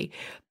quickly.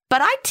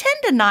 But I tend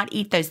to not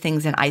eat those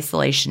things in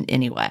isolation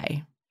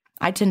anyway.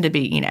 I tend to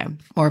be,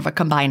 more of a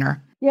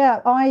combiner. Yeah,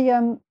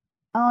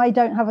 I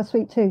don't have a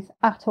sweet tooth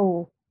at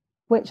all,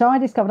 which I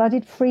discovered. I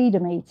did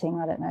freedom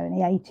eating, I don't know, in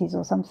the 80s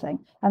or something.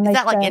 And is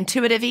that like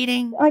intuitive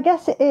eating? I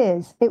guess it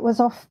is. It was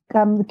off the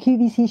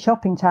QVC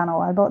shopping channel.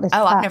 I bought this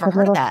I've never with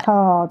heard little of that.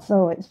 Cards.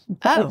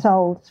 It's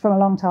old. It's from a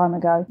long time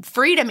ago.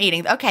 Freedom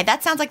eating. Okay,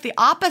 that sounds like the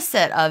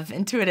opposite of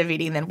intuitive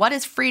eating then. What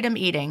is freedom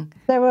eating?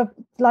 There were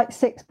like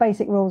 6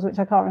 basic rules, which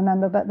I can't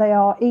remember, but they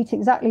are: eat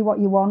exactly what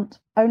you want,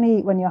 only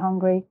eat when you're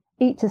hungry,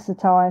 eat to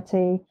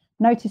satiety,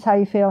 notice how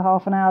you feel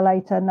half an hour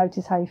later,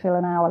 notice how you feel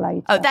an hour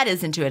later. Oh, that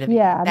is intuitive.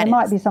 Yeah, and there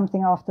might be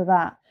something after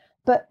that.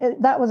 But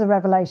that was a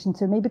revelation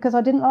to me, because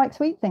I didn't like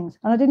sweet things.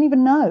 And I didn't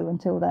even know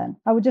until then.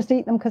 I would just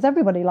eat them because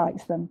everybody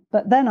likes them.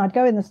 But then I'd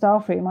go in the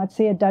staff room, I'd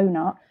see a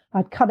donut,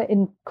 I'd cut it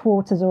in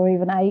quarters or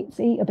even eighths,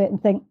 eat a bit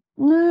and think,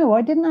 no,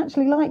 I didn't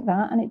actually like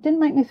that. And it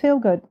didn't make me feel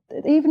good.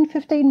 Even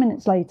 15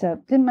 minutes later,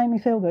 it didn't make me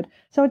feel good.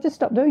 So I just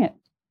stopped doing it.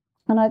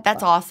 And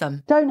that's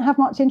awesome. Don't have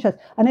much interest.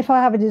 And if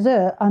I have a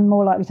dessert, I'm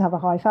more likely to have a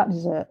high-fat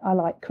dessert. I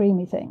like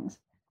creamy things.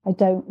 I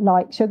don't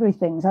like sugary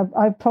things.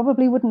 I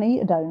probably wouldn't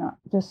eat a donut.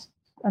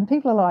 And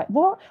people are like,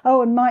 what?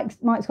 Oh, and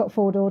Mike's got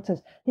 4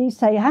 daughters. He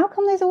say, how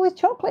come there's always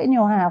chocolate in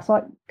your house?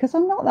 Like, because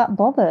I'm not that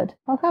bothered.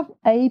 I'll have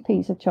a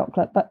piece of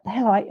chocolate. But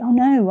they're like, oh,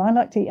 no, I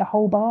like to eat a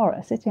whole bar at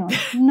a sitting. Like,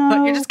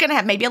 no. You're just going to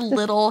have maybe a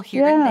little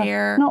here and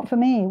there. Not for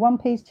me. 1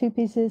 piece, 2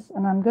 pieces,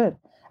 and I'm good.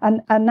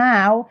 And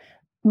now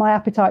my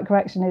appetite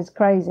correction is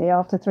crazy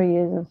after 3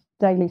 years of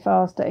daily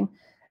fasting.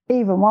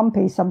 Even 1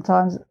 piece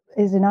sometimes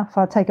is enough.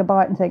 I take a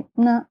bite and think,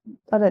 no,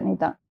 I don't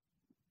need that.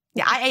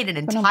 Yeah, I ate an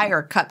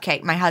entire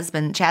cupcake. My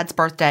husband, Chad's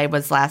birthday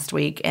was last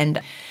week,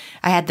 and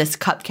I had this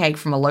cupcake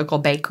from a local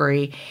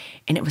bakery,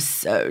 and it was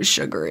so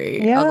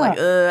sugary. Yeah. I was like,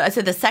 ugh.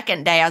 So the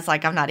second day, I was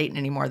like, I'm not eating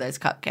any more of those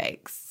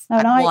cupcakes.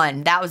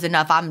 That was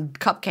enough. I'm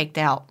cupcaked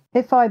out.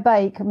 If I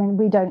bake,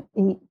 we don't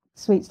eat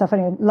sweet stuff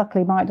anyway.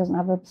 Luckily, Mike doesn't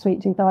have a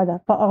sweet tooth either.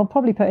 But I'll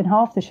probably put in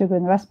half the sugar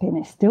in the recipe, and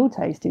it still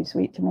tastes too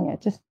sweet to me. I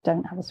just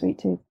don't have a sweet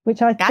tooth,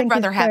 which I think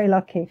is very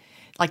lucky.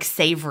 Like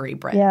savory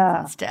bread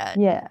instead.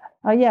 Yeah.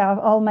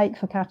 I'll make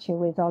focaccia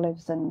with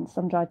olives and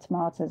some dried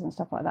tomatoes and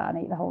stuff like that,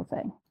 and eat the whole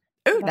thing.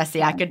 Ooh, now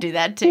see, I could do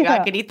that too. Yeah.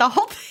 I could eat the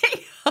whole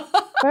thing.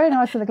 Very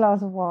nice with a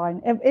glass of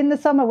wine. In the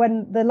summer,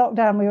 when the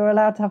lockdown, we were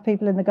allowed to have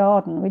people in the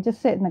garden. We'd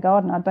just sit in the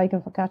garden. I'd bake a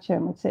focaccia,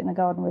 and we'd sit in the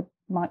garden with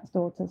Mike's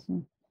daughters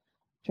and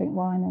drink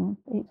wine and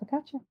eat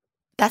focaccia.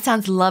 That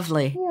sounds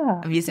lovely.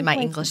 Yeah. I'm using my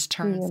English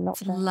terms.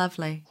 It's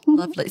lovely.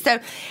 Lovely. So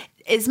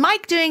is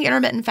Mike doing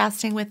intermittent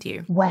fasting with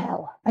you?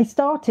 Well, I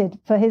started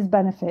for his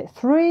benefit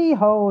 3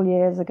 whole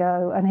years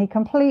ago, and he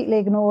completely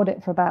ignored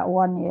it for about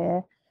 1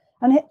 year.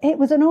 And it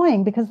was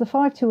annoying because the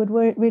 5-2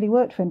 had really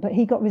worked for him, but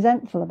he got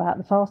resentful about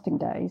the fasting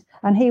days.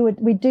 And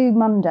we'd do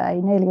Monday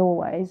nearly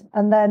always.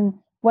 And then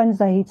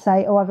Wednesday he'd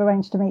say, oh, I've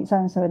arranged to meet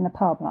so-and-so in the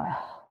pub. Like,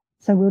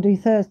 so we'll do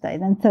Thursday.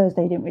 And then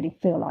Thursday he didn't really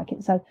feel like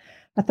it. So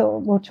I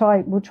thought we'll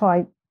try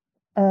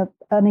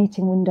an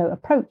eating window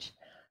approach.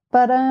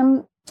 But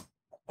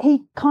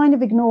he kind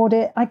of ignored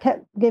it. I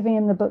kept giving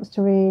him the books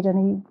to read,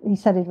 and he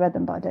said he'd read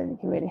them, but I don't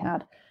think he really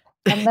had.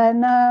 And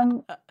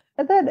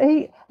then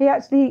he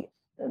actually...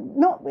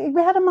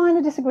 we had a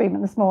minor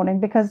disagreement this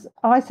morning because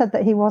I said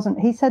that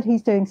he said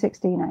he's doing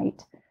 16-8.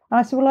 And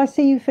I said, well, I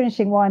see you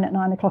finishing wine at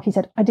 9 o'clock. He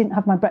said, I didn't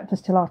have my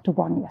breakfast till after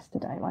 1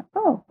 yesterday. Like,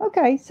 oh,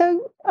 okay.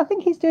 So I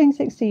think he's doing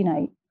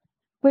 16-8,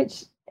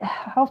 which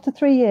after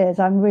 3 years,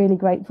 I'm really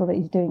grateful that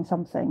he's doing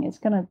something. It's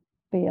going to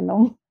be a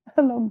long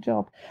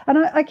job.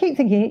 And I keep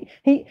thinking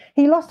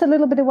he lost a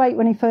little bit of weight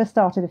when he first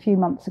started a few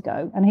months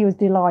ago, and he was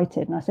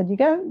delighted. And I said,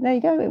 there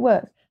you go, it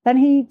works. Then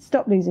he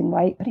stopped losing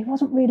weight, but he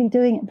wasn't really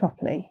doing it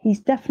properly. He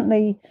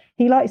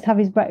likes to have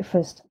his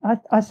breakfast.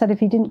 I said if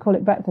he didn't call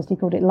it breakfast, he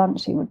called it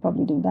lunch, he would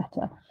probably do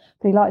better.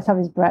 But he likes to have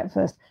his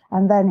breakfast,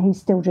 and then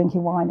he's still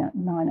drinking wine at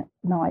 9 at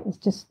night.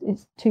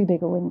 It's too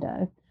big a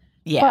window.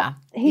 Yeah,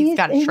 he's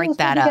got to shrink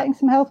that up. Getting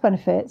some health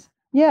benefits.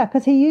 Yeah,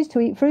 because he used to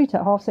eat fruit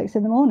at 6:30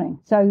 in the morning.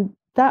 So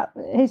that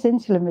his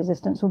insulin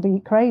resistance will be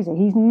crazy.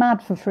 He's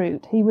mad for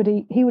fruit. He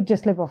would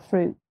just live off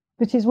fruit,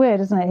 which is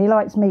weird, isn't it? He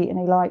likes meat and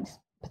he likes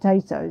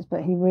potatoes,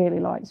 but he really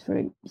likes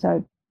fruit.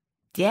 So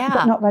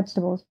but not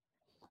vegetables.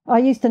 I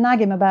used to nag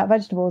him about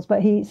vegetables,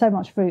 but he eats so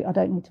much fruit, I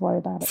don't need to worry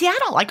about it. See, I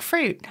don't like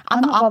fruit.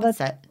 I'm the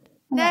opposite.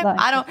 No,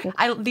 I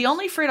don't. The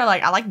only fruit I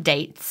like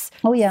dates.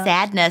 Oh yeah,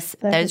 sadness.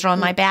 Those are on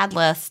my bad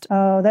list.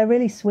 Oh, they're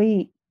really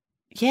sweet.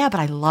 Yeah, but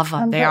I love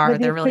them.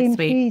 They're really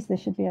sweet. Cheese, they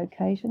should be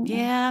okay, shouldn't they?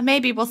 Yeah,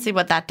 maybe we'll see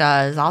what that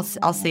does.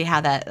 I'll see how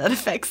that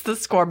affects the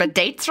score. But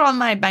dates are on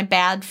my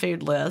bad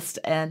food list,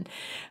 and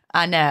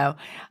I know.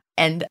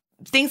 And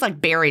things like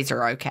berries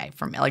are okay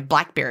for me. Like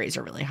blackberries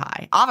are really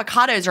high.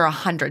 Avocados are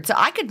 100. So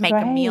I could make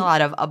a meal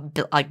out of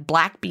like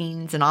black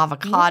beans and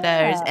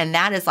avocados, and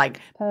that is like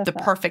the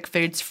perfect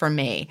foods for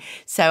me.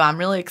 So I'm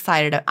really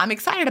excited. I'm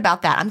excited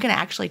about that. I'm going to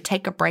actually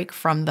take a break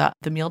from the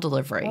meal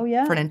delivery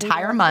for an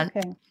entire month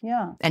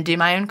and do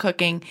my own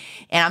cooking.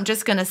 And I'm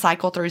just going to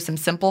cycle through some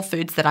simple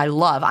foods that I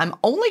love. I'm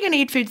only going to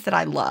eat foods that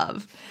I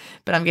love,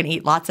 but I'm going to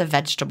eat lots of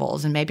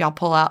vegetables, and maybe I'll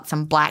pull out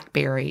some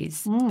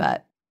blackberries.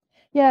 But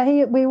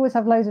yeah, we always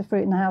have loads of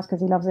fruit in the house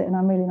because he loves it, and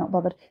I'm really not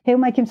bothered. He'll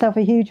make himself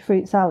a huge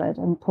fruit salad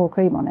and pour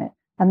cream on it,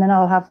 and then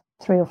I'll have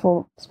 3 or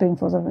 4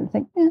 spoonfuls of it and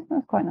think,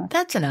 that's quite nice.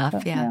 That's enough,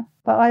 but, yeah.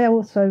 But I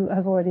also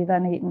have already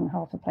then eaten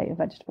half a plate of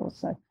vegetables,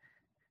 so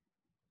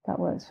that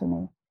works for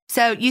me.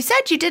 So you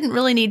said you didn't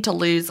really need to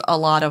lose a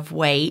lot of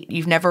weight.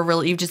 You've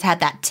just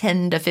had that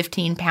 10 to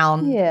 15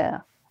 pound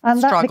and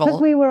struggle. Because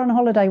we were on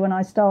holiday when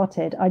I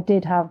started, I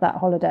did have that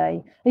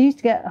holiday. I used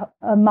to get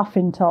a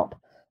muffin top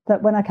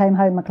that when I came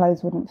home, my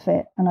clothes wouldn't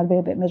fit and I'd be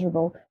a bit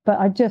miserable. But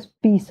I'd just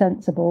be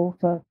sensible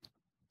for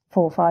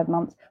 4 or 5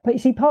 months. But you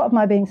see, part of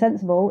my being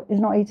sensible is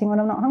not eating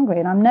when I'm not hungry.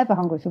 And I'm never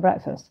hungry for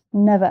breakfast.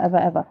 Never, ever,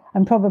 ever.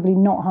 I'm probably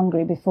not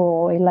hungry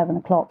before 11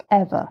 o'clock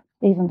ever,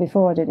 even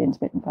before I did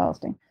intermittent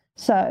fasting.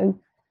 So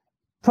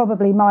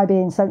probably my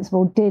being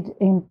sensible did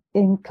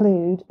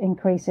include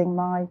increasing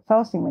my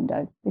fasting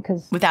window.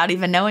 Because without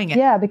even knowing it.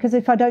 Yeah, because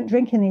if I don't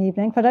drink in the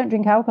evening, if I don't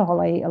drink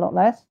alcohol, I eat a lot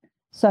less.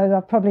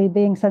 So probably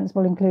being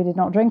sensible included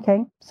not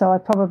drinking. So I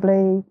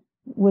probably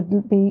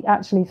would be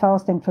actually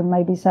fasting from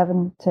maybe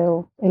 7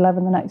 till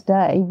 11 the next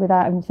day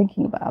without even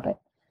thinking about it.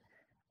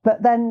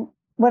 But then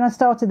when I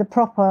started the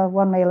proper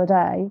 1 meal a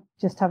day,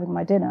 just having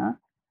my dinner,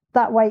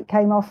 that weight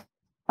came off.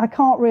 I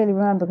can't really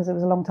remember because it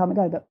was a long time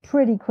ago, but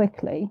pretty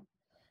quickly.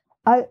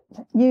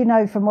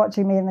 From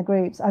watching me in the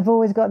groups, I've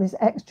always got this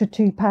extra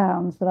 2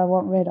 pounds that I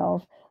want rid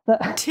of.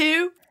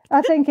 2?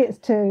 I think it's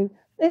 2.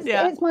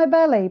 It's my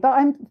belly, but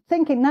I'm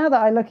thinking now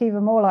that I look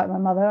even more like my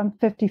mother, I'm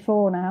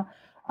 54 now,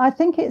 I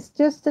think it's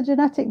just a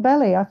genetic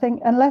belly. I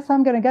think unless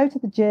I'm going to go to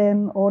the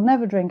gym or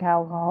never drink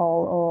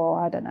alcohol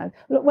or I don't know.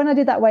 Look, when I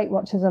did that Weight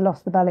Watchers, I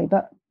lost the belly,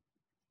 but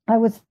I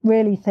was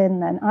really thin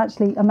then.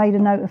 Actually, I made a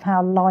note of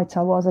how light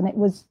I was, and it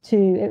was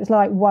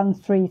like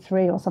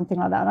 133 or something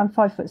like that. And I'm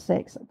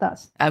 5'6".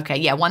 That's okay.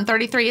 Yeah,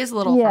 133 is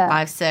little for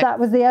 5'6". That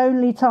was the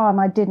only time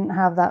I didn't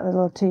have that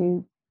little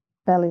 2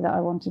 belly that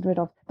I wanted rid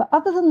of. But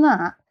other than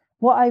that,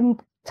 what I'm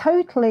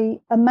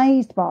totally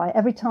amazed by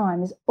every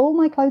time is all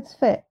my clothes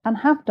fit and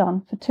have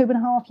done for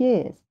 2.5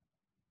 years.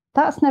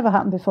 That's never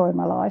happened before in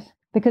my life,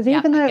 because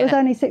even though it was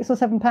only 6 or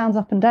 7 pounds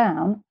up and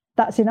down,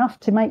 that's enough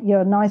to make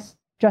your nice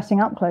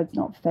dressing up clothes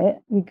not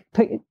fit. You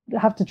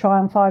have to try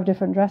on 5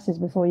 different dresses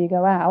before you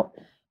go out.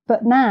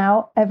 But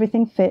now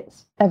everything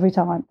fits every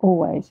time,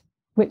 always,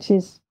 which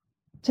is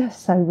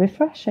just so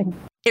refreshing.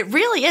 It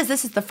really is.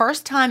 This is the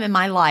first time in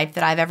my life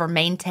that I've ever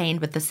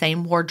maintained with the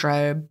same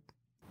wardrobe.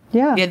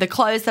 Yeah. The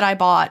clothes that I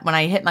bought when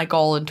I hit my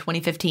goal in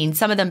 2015,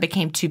 some of them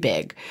became too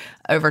big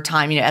over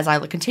time, as I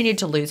continued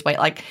to lose weight,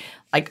 like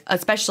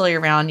especially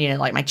around,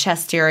 like my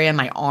chest area,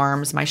 my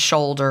arms, my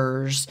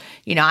shoulders.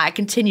 I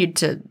continued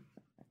to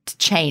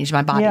change.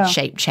 My body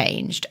shape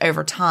changed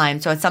over time.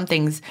 So some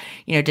things,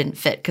 didn't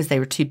fit because they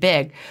were too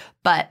big.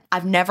 But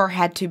I've never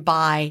had to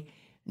buy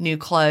new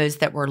clothes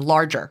that were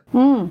larger.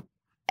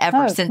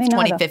 Ever since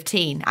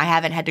 2015. I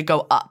haven't had to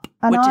go up,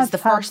 which is the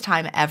first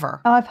time ever.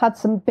 I've had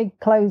some big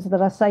clothes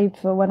that I saved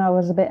for when I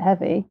was a bit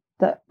heavy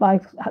that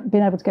I've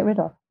been able to get rid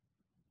of,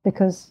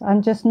 because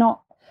I'm just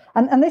not.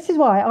 And this is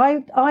why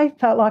I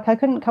felt like I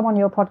couldn't come on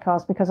your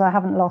podcast, because I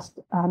haven't lost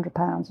 100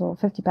 pounds or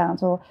 50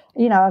 pounds, or,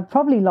 I've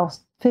probably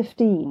lost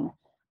 15.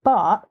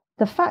 But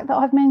the fact that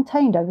I've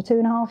maintained over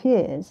 2.5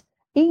 years,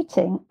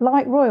 eating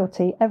like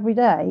royalty every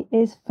day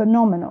is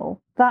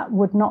phenomenal. That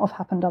would not have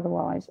happened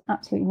otherwise.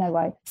 Absolutely no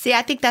way. See,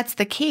 I think that's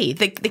the key.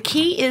 The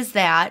key is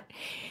that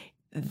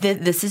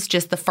this is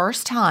just the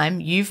first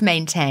time you've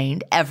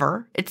maintained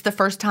ever. It's the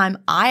first time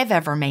I've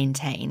ever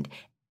maintained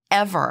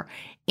ever.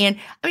 And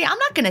I'm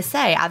not going to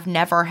say I've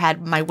never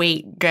had my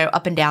weight go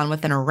up and down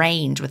within a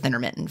range with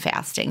intermittent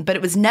fasting, but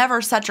it was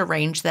never such a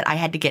range that I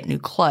had to get new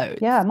clothes.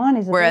 Yeah, mine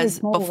is a very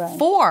small range.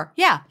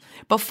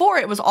 Before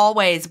it was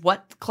always,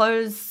 what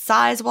clothes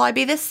size will I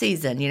be this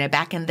season?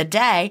 Back in the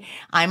day,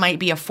 I might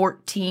be a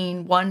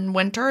 14 one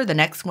winter. The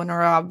next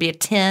winter I'll be a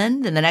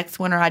 10. Then the next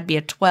winter I'd be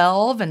a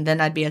 12. And then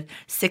I'd be a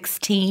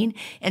 16.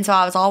 And so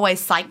I was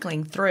always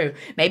cycling through.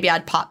 Maybe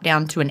I'd pop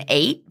down to an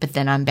 8, but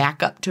then I'm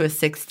back up to a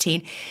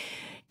 16.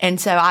 And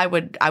so I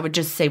would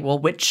just say, well,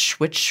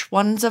 which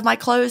ones of my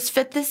clothes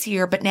fit this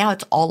year? But now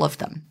it's all of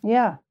them.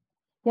 Yeah.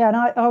 Yeah, and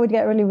I would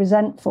get really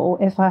resentful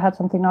if I had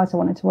something nice I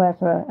wanted to wear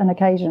for an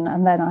occasion,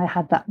 and then I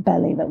had that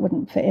belly that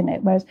wouldn't fit in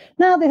it. Whereas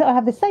now I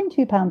have the same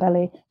 2-pound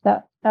belly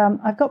that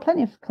I've got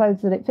plenty of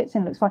clothes that it fits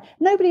in, looks fine.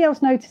 Nobody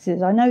else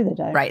notices. I know they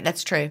don't. Right,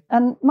 that's true.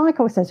 And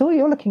Michael says, oh,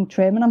 you're looking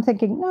trim. And I'm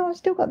thinking, no, I've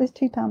still got this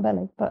 2-pound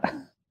belly. But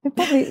it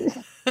probably...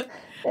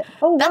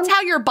 That's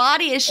how your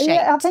body is shaped.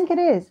 Yeah, I think it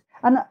is.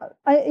 And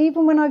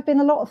even when I've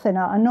been a lot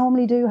thinner, I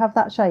normally do have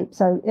that shape.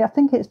 So I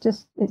think it's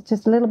just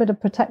a little bit of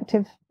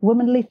protective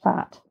womanly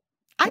fat.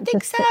 I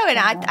think so. And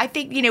I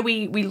think,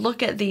 we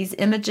look at these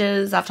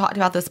images. I've talked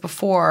about this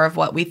before, of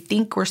what we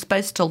think we're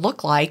supposed to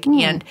look like.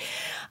 And,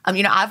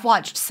 I've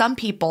watched some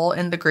people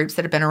in the groups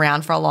that have been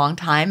around for a long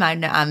time.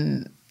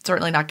 I'm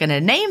certainly not going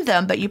to name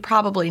them, but you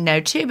probably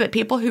know too. But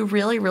people who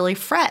really, really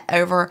fret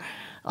over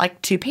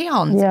like 2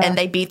 pounds and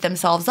they beat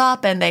themselves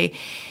up, and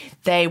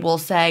they will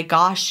say,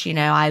 gosh,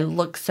 I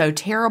look so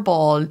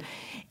terrible.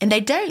 And they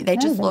don't. They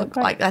just look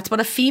like that's what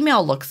a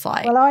female looks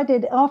like. Well, I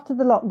did after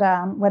the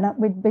lockdown, when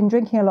we'd been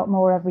drinking a lot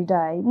more every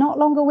day, not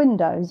longer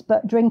windows,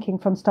 but drinking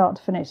from start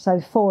to finish.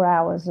 So 4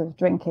 hours of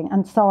drinking,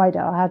 and cider.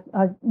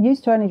 I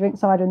used to only drink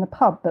cider in the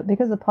pub, but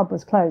because the pub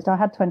was closed, I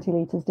had 20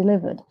 litres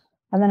delivered,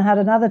 and then had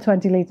another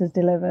 20 litres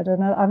delivered,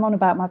 and I'm on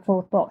about my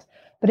 4th box.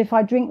 But if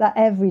I drink that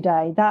every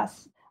day,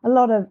 that's a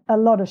lot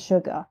of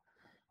sugar.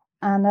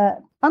 And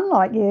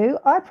unlike you,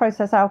 I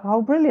process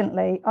alcohol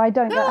brilliantly. I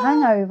don't get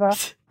hangover.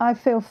 I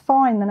feel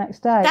fine the next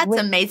day. That's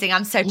amazing.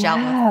 I'm so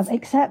jealous. Yeah,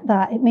 except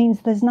that it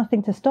means there's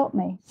nothing to stop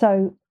me.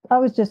 So I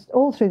was just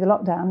all through the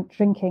lockdown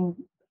drinking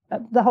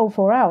the whole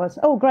 4 hours.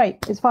 Oh,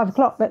 great. It's 5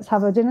 o'clock. Let's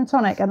have a gin and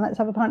tonic, and let's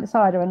have a pint of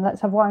cider, and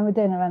let's have wine with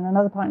dinner, and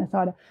another pint of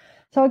cider.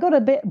 So I got a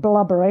bit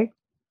blubbery.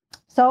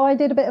 So I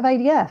did a bit of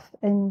ADF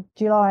in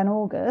July and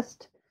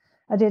August.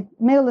 I did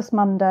mealless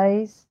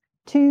Mondays,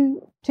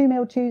 two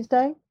meal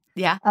Tuesday.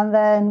 Yeah. And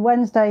then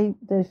Wednesday,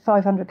 the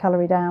 500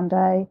 calorie down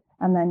day,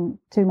 and then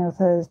 2 meal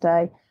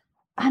Thursday.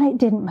 And it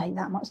didn't make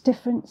that much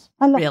difference.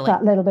 I lost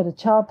that little bit of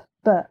chub,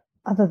 but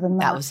other than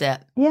that. That was it.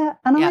 Yeah.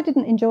 And I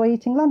didn't enjoy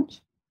eating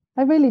lunch.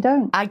 I really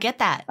don't. I get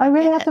that. I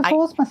really had to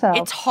force myself.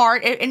 It's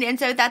hard. And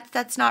so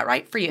that's not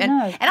right for you. And,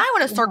 no, and I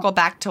want to circle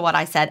back to what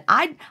I said.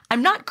 I'm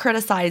not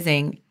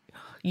criticizing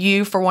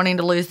you for wanting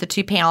to lose the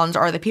 2 pounds,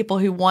 or the people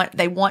who want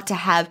to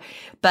have,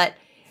 but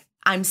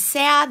I'm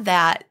sad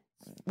that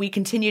we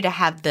continue to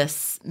have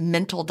this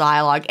mental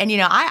dialogue. And,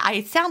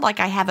 I sound like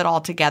I have it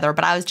all together,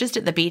 but I was just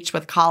at the beach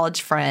with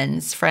college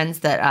friends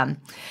that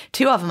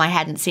 2 of them I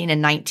hadn't seen in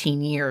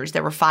 19 years.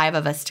 There were 5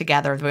 of us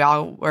together. We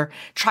all were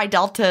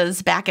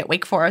tri-deltas back at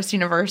Wake Forest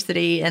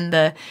University in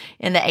the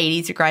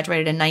 80s. We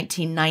graduated in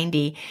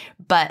 1990.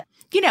 But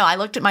I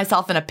looked at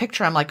myself in a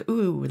picture. I'm like,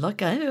 ooh,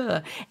 look.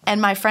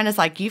 And my friend is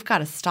like, you've got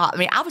to stop. I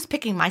mean, I was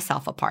picking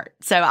myself apart.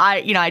 So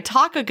I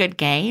talk a good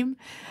game,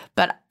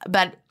 but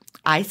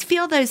I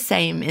feel those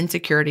same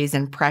insecurities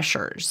and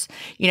pressures.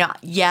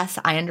 Yes,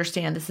 I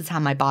understand this is how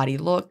my body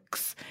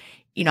looks.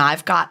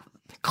 I've got,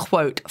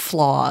 quote,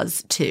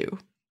 flaws too.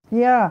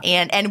 Yeah.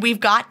 And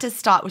we've got to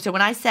stop. So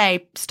when I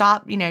say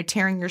stop,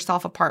 tearing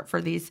yourself apart for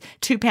these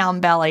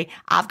 2-pound belly,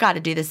 I've got to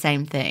do the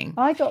same thing.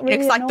 I got really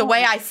It's like the annoyed.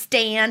 way I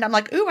stand, I'm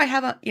like, ooh, I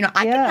have I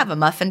can have a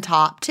muffin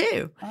top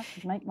too. I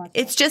should make myself.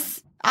 It's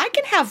just, I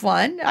can have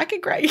one. I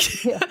can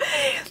great. Yeah.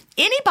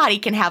 Anybody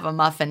can have a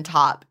muffin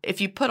top if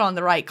you put on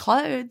the right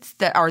clothes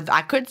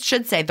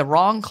should say the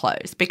wrong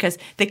clothes, because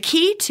the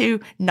key to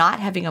not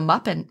having a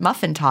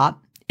muffin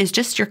top is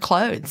just your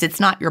clothes.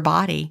 It's not your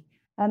body.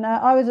 And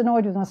I was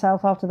annoyed with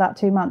myself after that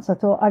 2 months. I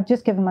thought, I've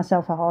just given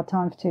myself a hard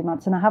time for 2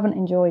 months and I haven't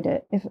enjoyed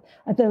it. If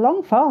the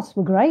long fasts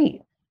were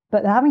great,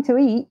 but having to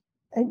eat,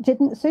 it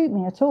didn't suit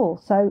me at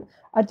all. So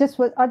I just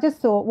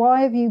thought,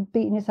 why have you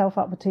beaten yourself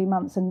up for 2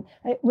 months? And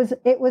it was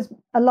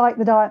like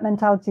the diet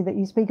mentality that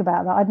you speak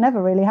about that I'd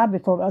never really had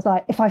before. But I was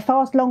like, if I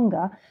fast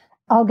longer,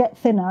 I'll get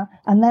thinner.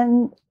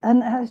 And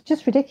it's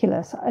just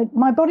ridiculous.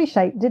 My body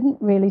shape didn't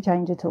really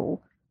change at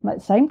all. My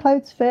same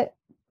clothes fit.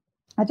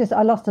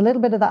 I lost a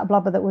little bit of that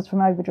blubber that was from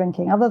over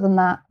drinking. Other than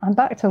that, I'm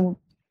back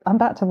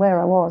to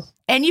where I was.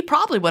 And you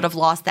probably would have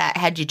lost that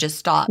had you just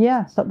stopped.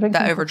 Yeah, stop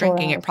drinking. The over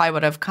drinking, it probably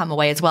would have come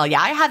away as well.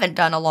 Yeah, I haven't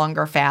done a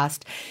longer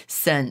fast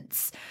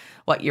since,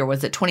 what year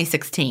was it?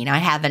 2016. I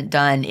haven't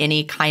done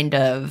any kind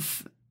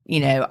of,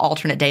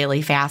 alternate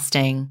daily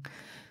fasting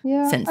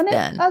since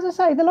then. As I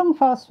say, the long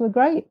fasts were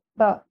great,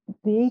 but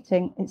the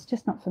eating, it's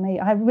just not for me.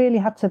 I really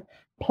had to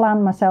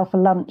plan myself a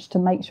lunch to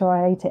make sure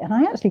I ate it. And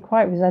I actually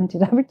quite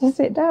resented having to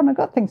sit down. I've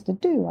got things to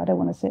do. I don't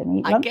want to sit and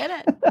eat lunch. I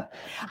get it.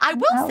 I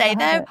will say,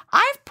 though,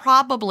 I've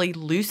probably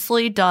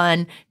loosely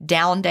done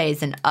down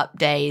days and up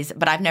days,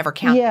 but I've never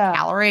counted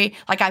calorie.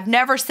 Like, I've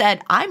never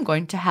said, I'm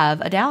going to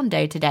have a down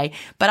day today.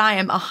 But I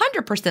am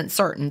 100%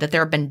 certain that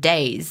there have been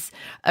days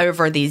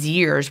over these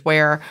years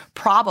where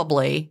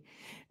probably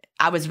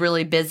I was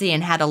really busy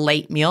and had a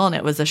late meal and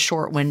it was a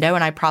short window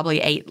and I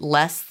probably ate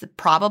less,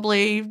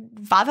 probably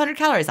 500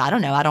 calories. I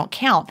don't know. I don't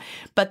count.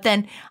 But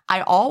then I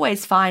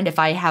always find if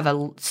I have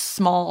a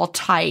small,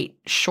 tight,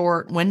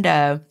 short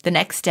window, the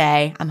next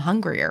day I'm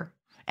hungrier.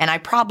 And I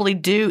probably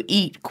do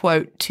eat,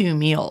 quote, 2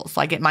 meals.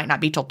 Like, it might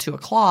not be till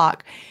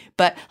 2:00.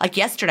 But like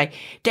yesterday,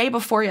 day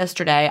before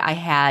yesterday,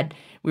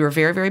 we were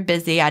very, very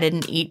busy. I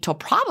didn't eat till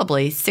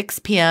probably 6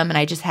 p.m. and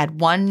I just had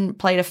 1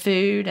 plate of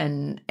food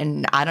and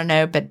I don't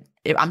know, but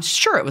I'm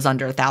sure it was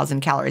under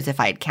 1,000 calories if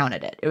I had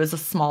counted it. It was a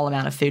small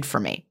amount of food for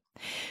me.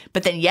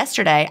 But then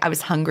yesterday, I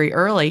was hungry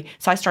early,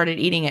 so I started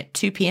eating at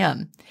 2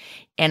 p.m.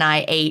 And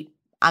I ate,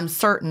 I'm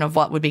certain of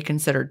what would be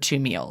considered 2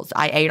 meals.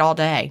 I ate all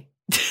day,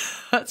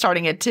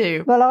 starting at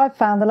 2. Well, I've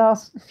found the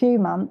last few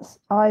months,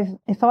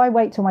 if I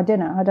wait till my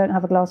dinner, I don't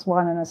have a glass of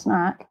wine and a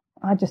snack,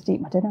 I just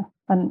eat my dinner.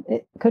 And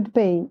it could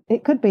be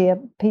a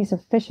piece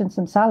of fish and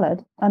some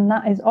salad, and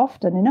that is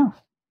often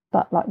enough.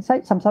 But like you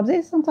say, sometimes it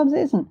is, sometimes it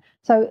isn't.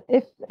 So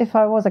if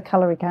I was a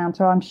calorie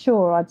counter, I'm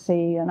sure I'd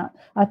see, and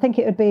I think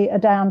it would be a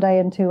down day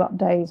and 2 up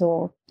days,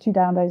 or 2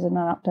 down days and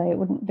an up day. It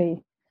wouldn't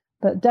be,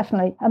 but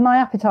definitely. And my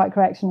appetite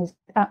correction is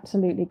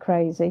absolutely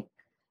crazy.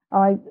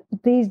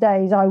 These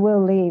days I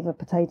will leave a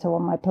potato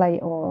on my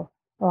plate or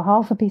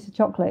half a piece of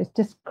chocolate. It's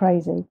just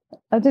crazy.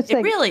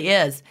 It really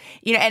is.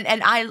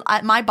 And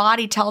I my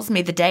body tells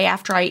me the day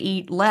after I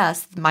eat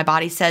less, my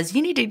body says,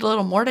 you need to eat a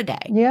little more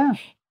today. Yeah.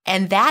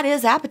 And that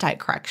is appetite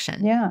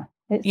correction. Yeah.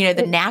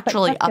 The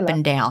naturally up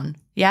and down.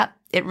 Yep,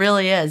 it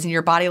really is. And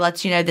your body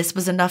lets you know this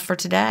was enough for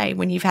today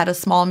when you've had a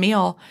small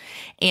meal.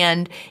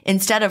 And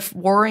instead of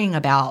worrying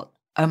about,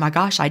 oh my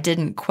gosh, I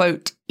didn't,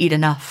 quote, eat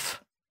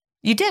enough.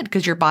 You did,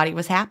 because your body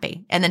was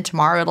happy. And then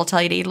tomorrow it'll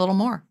tell you to eat a little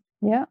more.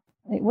 Yeah,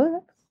 it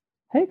works.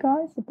 Hey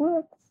guys, it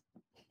works.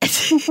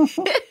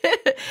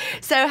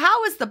 So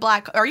how is the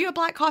black? Are you a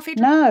black coffee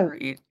drinker?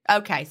 No.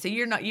 Okay, so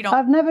you don't.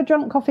 I've never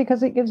drunk coffee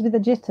because it gives me the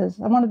jitters.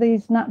 I'm one of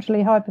these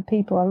naturally hyper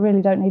people. I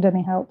really don't need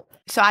any help.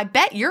 So I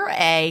bet you're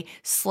a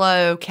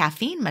slow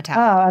caffeine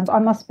metabolist. Oh, I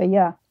must be,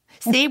 yeah.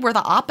 See, we're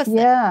the opposite.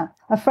 Yeah,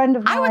 a friend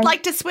of mine. I would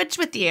like to switch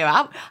with you.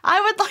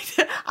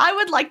 I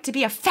would like to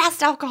be a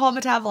fast alcohol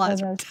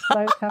metabolizer.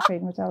 Slow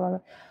caffeine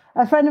metabolist.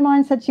 A friend of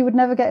mine said she would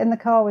never get in the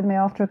car with me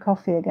after a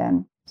coffee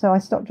again. So I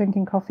stopped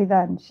drinking coffee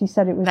then. She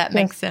said it was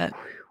makes sense.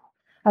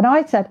 And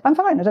I said, I'm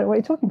fine. I don't know what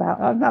you're talking about.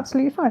 I'm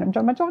absolutely fine. I'm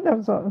trying my job.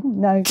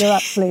 No, you're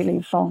absolutely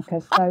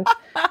bonkers. So,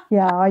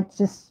 yeah,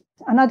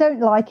 and I don't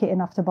like it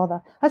enough to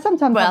bother. I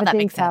sometimes have a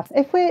decaf.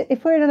 If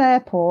we're in an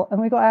airport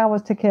and we've got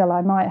hours to kill,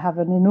 I might have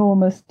an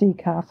enormous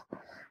decaf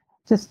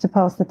just to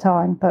pass the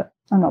time, but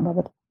I'm not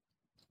bothered.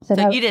 So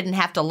you didn't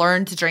have to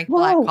learn to drink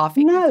black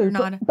coffee? No,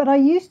 but I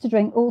used to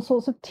drink all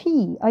sorts of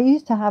tea. I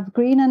used to have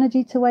green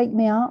energy to wake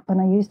me up,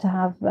 and I used to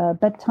have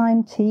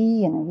bedtime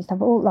tea, and I used to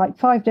have all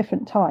 5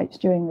 different types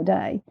during the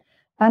day.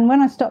 And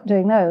when I stopped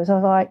doing those, I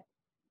was like,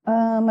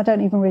 I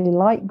don't even really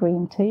like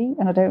green tea,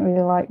 and I don't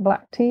really like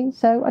black tea,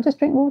 so I just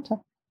drink water.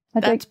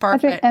 That's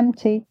perfect. I drink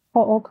MT,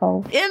 hot or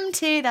cold.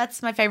 MT,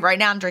 that's my favorite. Right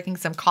now I'm drinking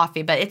some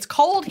coffee, but it's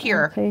cold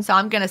here, so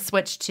I'm going to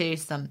switch to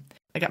some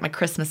I got my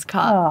Christmas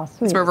cup. Oh,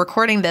 sweet. So we're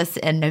recording this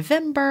in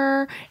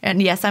November.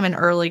 And yes, I'm an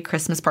early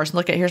Christmas person.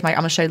 Look at, I'm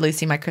going to show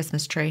Lucy my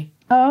Christmas tree.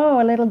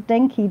 Oh, a little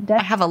dinky desk.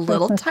 I have a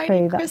little Christmas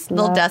tiny tree.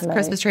 little desk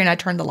Christmas tree, and I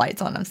turn the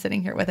lights on. I'm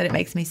sitting here with it. It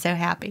makes me so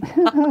happy.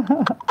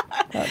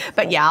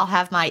 But yeah, I'll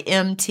have my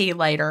MT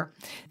later,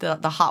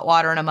 the hot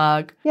water in a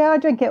mug. Yeah, I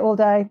drink it all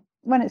day.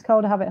 When it's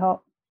cold, I have it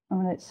hot.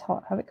 And when it's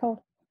hot, have it cold.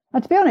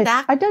 And to be honest,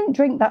 I don't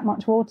drink that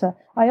much water.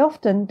 I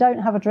often don't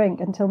have a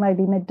drink until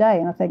maybe midday,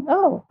 and I think,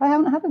 oh, I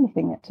haven't had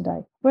anything yet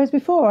today. Whereas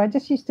before, I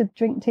just used to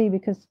drink tea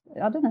because,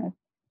 I don't know,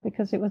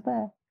 because it was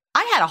there.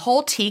 I had a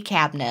whole tea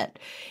cabinet,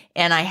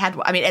 and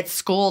at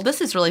school, this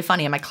is really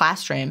funny, in my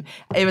classroom,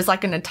 it was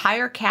like an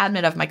entire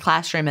cabinet of my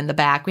classroom in the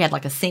back. We had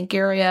like a sink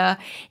area,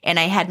 and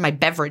I had my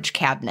beverage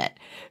cabinet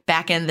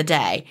back in the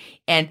day.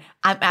 And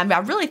I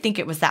really think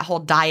it was that whole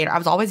diet. I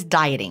was always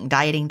dieting,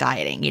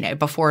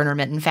 before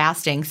intermittent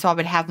fasting. So I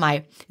would have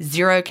my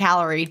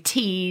 0-calorie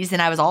teas,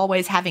 and I was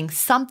always having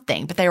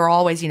something, but they were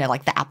always,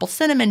 like the apple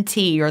cinnamon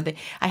tea, or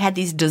I had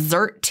these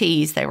dessert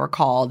teas, they were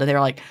called, and they were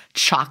like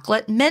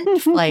chocolate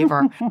mint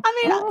flavor.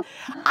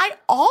 I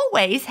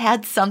always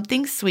had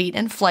something sweet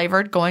and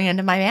flavored going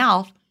into my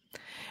mouth.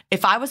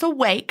 If I was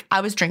awake,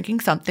 I was drinking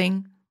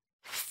something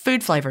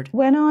food flavored.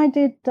 When I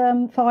did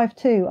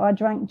 5-2, I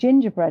drank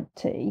gingerbread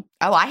tea.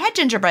 Oh, I had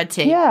gingerbread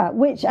tea. Yeah,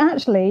 which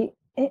actually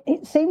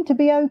it seemed to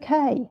be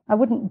okay. I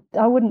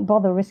wouldn't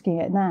bother risking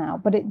it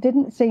now, but it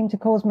didn't seem to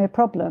cause me a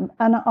problem.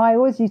 And I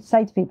always used to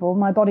say to people,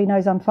 my body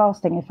knows I'm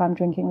fasting if I'm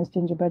drinking this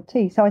gingerbread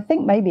tea. So I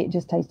think maybe it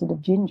just tasted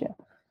of ginger.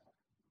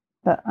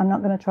 But I'm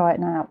not going to try it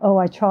now. Oh,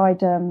 I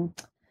tried,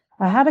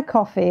 I had a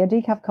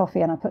decaf coffee,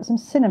 and I put some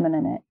cinnamon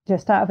in it,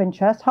 just out of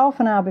interest, half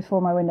an hour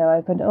before my window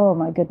opened. Oh,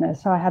 my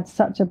goodness. I had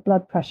such a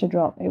blood pressure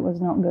drop. It was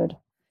not good.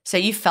 So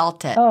you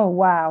felt it. Oh,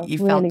 wow. You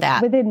felt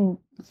that. Within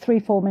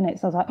 3-4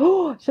 minutes, I was like,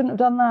 oh, shouldn't have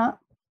done that.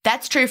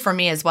 That's true for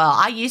me as well.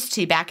 I used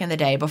to, back in the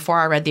day, before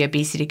I read the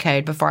obesity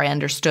code, before I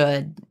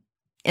understood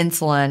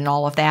insulin and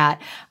all of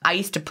that, I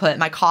used to put,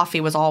 my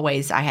coffee was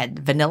always, I had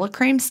vanilla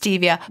cream,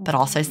 stevia, but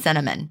also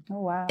cinnamon.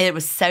 Oh, wow. It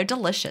was so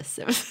delicious.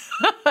 It was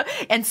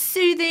and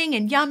soothing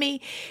and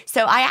yummy.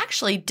 So I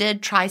actually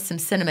did try some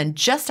cinnamon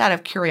just out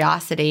of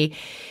curiosity.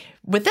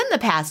 Within the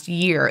past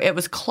year, it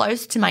was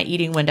close to my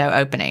eating window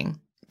opening.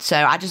 So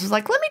I just was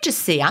like, let me just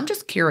see. I'm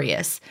just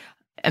curious.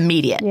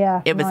 Immediate.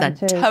 Yeah, it was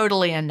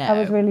totally a no. I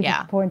was really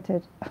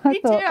disappointed. Me I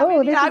thought,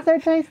 too. This is so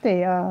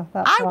tasty. Oh,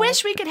 I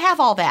wish we could have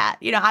all that.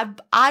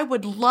 I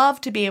would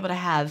love to be able to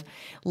have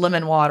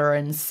lemon water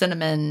and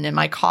cinnamon in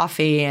my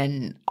coffee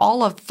and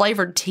all of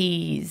flavored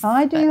teas.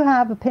 I do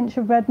have a pinch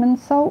of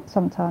Redmond salt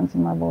sometimes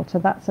in my water.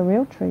 That's a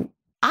real treat.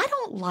 I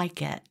don't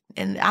like it.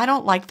 And I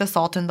don't like the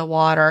salt in the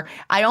water.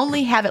 I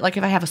only have it like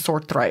if I have a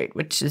sore throat,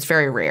 which is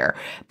very rare.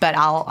 But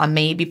I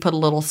maybe put a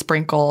little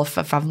sprinkle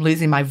if I'm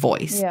losing my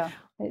voice. Yeah.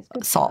 It's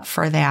good salt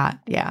for that.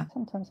 Yeah.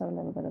 Sometimes I have a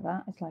little bit of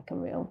that. It's like a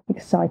real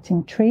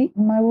exciting treat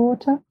in my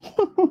water.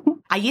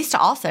 I used to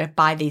also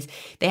buy these.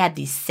 They had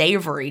these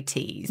savory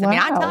teas. Wow.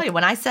 I tell you,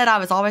 when I said I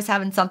was always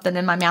having something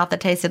in my mouth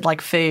that tasted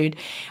like food,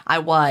 I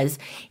was.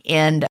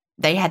 And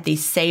they had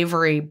these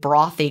savory,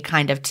 brothy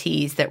kind of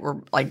teas that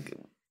were like,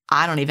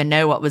 I don't even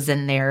know what was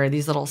in there.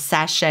 These little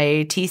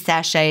tea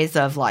sachets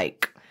of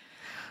like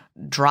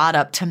dried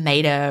up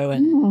tomato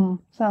and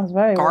sounds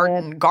very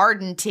weird.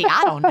 Garden tea.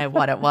 I don't know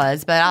what it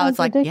was, but I was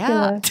like,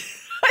 ridiculous.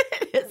 Yeah,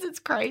 it is. It's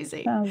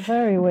crazy. Sounds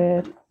very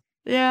weird.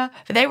 Yeah,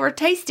 but they were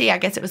tasty. I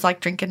guess it was like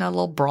drinking a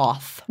little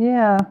broth.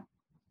 Yeah,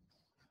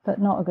 but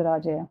not a good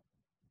idea.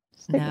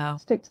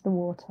 Stick to the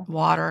water.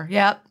 Water,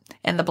 yep,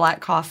 and the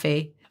black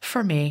coffee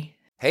for me.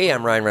 Hey,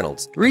 I'm Ryan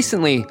Reynolds.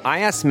 Recently,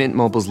 I asked Mint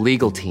Mobile's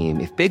legal team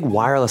if big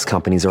wireless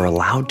companies are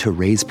allowed to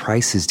raise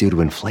prices due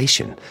to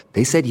inflation.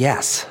 They said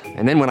yes.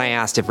 And then when I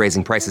asked if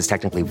raising prices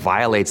technically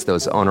violates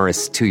those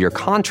onerous 2-year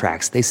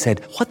contracts, they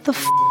said, "What the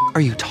f***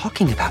 are you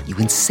talking about, you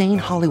insane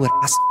Hollywood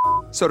ass?"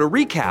 So to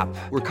recap,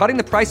 we're cutting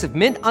the price of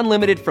Mint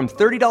Unlimited from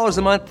 $30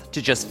 a month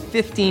to just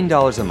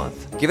 $15 a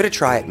month. Give it a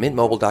try at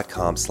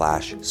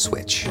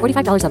mintmobile.com/switch.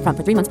 $45 up front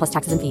for 3 months plus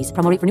taxes and fees.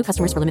 Promo rate for new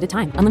customers for limited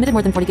time. Unlimited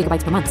more than 40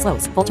 gigabytes per month.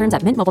 Slows full terms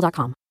at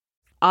mintmobile.com.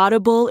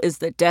 Audible is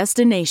the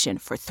destination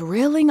for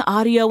thrilling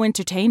audio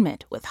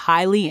entertainment with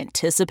highly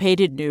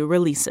anticipated new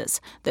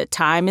releases. The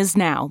time is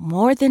now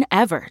more than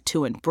ever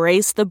to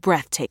embrace the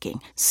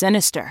breathtaking,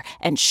 sinister,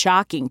 and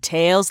shocking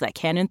tales that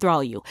can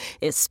enthrall you,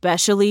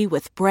 especially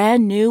with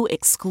brand new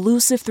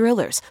exclusive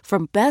thrillers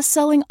from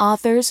best-selling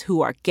authors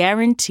who are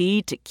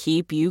guaranteed to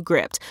keep you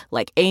gripped,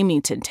 like Amy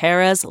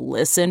Tintera's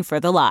Listen for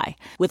the Lie.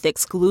 With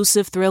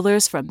exclusive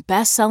thrillers from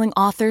best-selling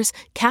authors,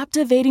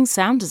 captivating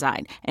sound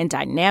design, and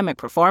dynamic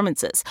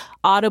performances,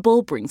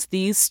 Audible brings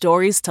these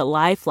stories to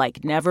life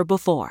like never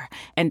before.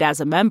 And as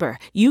a member,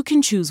 you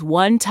can choose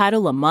one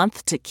title a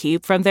month to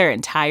keep from their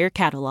entire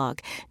catalog.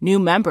 New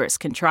members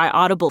can try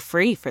Audible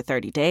free for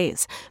 30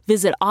 days.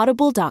 Visit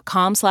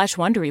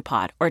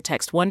audible.com/WonderyPod or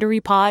text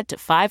WonderyPod to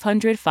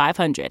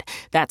 500-500.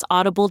 That's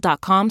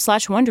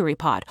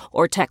audible.com/WonderyPod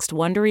or text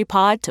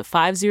WonderyPod to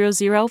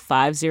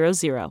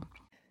 500-500.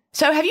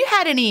 So have you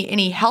had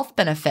any health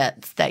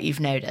benefits that you've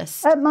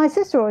noticed? My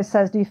sister always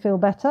says, do you feel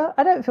better?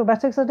 I don't feel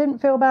better because I didn't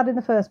feel bad in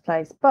the first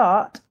place.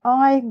 But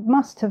I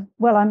must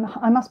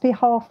be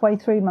halfway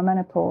through my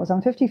menopause.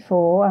 I'm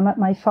 54. I'm at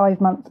my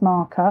 5-month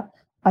marker.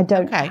 I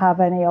don't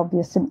have any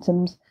obvious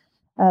symptoms.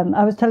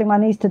 I was telling my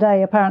niece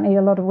today, apparently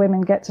a lot of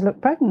women get to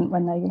look pregnant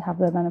when they have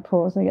their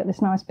menopause. They get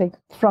this nice big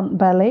front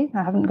belly.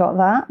 I haven't got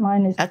that.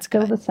 Mine is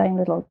still the same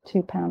little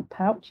 2-pound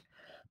pouch.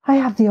 I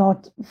have the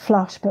odd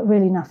flush, but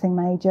really nothing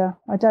major.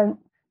 I don't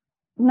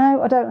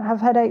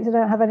have headaches. I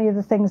don't have any of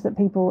the things that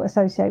people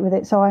associate with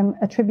it. So I'm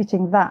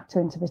attributing that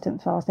to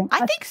intermittent fasting.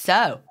 I think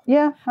so.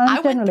 Yeah. I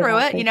went through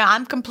it.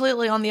 I'm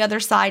completely on the other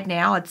side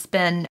now.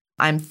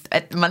 I'm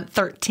at month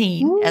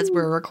 13 as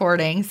we're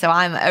recording. So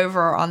I'm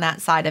over on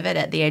that side of it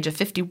at the age of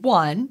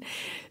 51.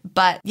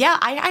 But yeah,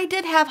 I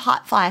did have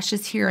hot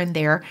flashes here and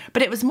there,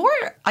 but it was more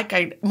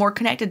more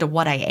connected to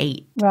what I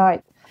ate.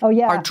 Right. Oh,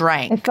 yeah. Or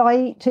drank. If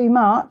I eat too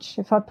much,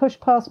 if I push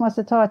past my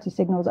satiety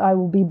signals, I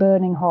will be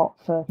burning hot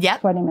for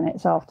 20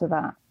 minutes after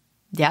that.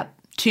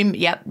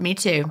 Yep, me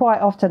too.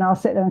 Quite often I'll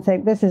sit there and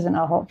think, this isn't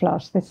a hot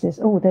flush. This is,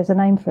 there's a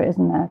name for it,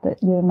 isn't there?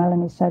 That you and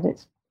Melanie said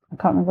I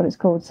can't remember what it's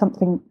called.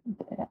 Something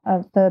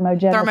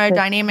thermogenesis.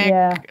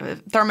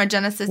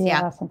 Thermogenesis,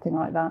 yeah. Something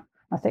like that.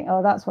 I think,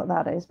 that's what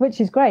that is, which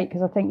is great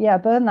because I think,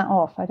 burn that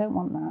off. I don't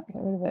want that.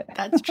 Get rid of it.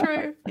 That's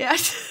true.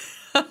 Yes.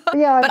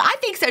 Yeah, but I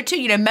think so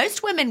too.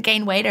 Most women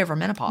gain weight over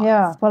menopause.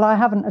 Yeah, well, I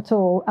haven't at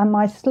all. And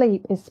my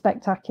sleep is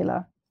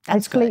spectacular. I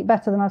sleep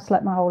better than I've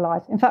slept my whole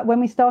life. In fact, when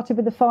we started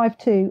with the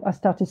 5-2, I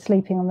started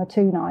sleeping on the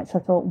 2 nights. I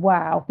thought,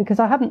 wow, because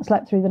I hadn't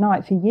slept through the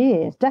night for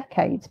years,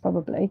 decades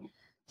probably.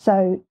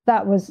 So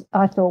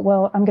I thought,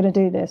 well, I'm going to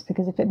do this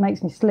because if it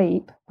makes me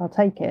sleep, I'll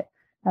take it.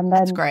 And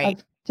then that's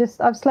great.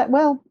 I've slept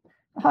well.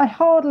 I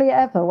hardly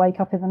ever wake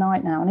up in the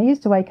night now. And I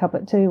used to wake up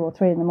at 2 or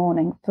 3 in the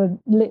morning for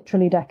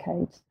literally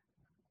decades.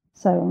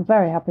 So I'm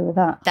very happy with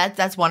that.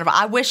 That's wonderful.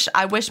 I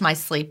wish my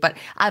sleep, but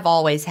I've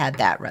always had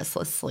that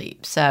restless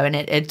sleep. So, and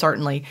it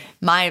certainly,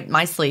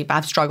 my sleep,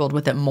 I've struggled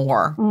with it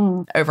more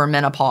over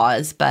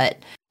menopause, but.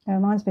 Yeah,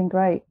 mine's been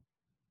great.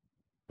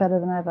 Better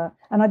than ever.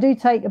 And I do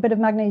take a bit of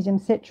magnesium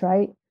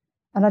citrate.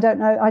 And I don't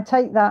know, I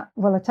take that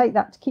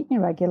to keep me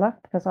regular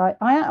because I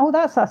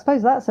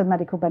suppose that's a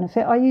medical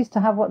benefit. I used to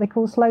have what they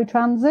call slow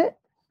transit.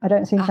 I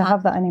don't seem to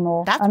have that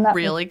anymore. That's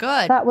really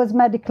good. That was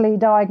medically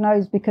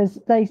diagnosed because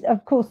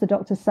of course, the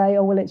doctors say,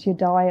 it's your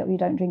diet or you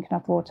don't drink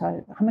enough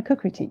water. I'm a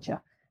cookery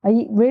teacher. I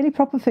eat really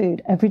proper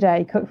food every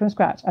day, cook from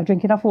scratch. I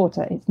drink enough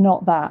water. It's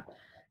not that.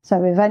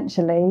 So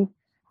eventually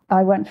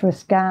I went for a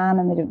scan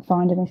and they didn't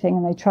find anything.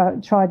 And they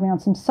tried me on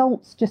some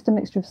salts, just a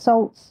mixture of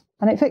salts,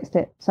 and it fixed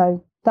it.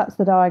 So that's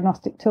the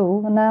diagnostic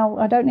tool. And now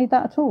I don't need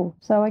that at all.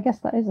 So I guess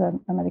that is a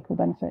medical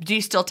benefit. Do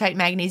you still take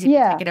magnesium?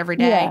 Yeah. You take it every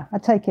day? Yeah, I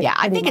take it. Yeah,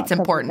 I think it's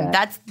important.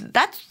 That's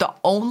the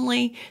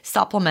only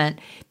supplement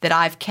that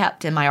I've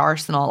kept in my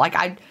arsenal. Like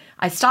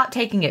I stopped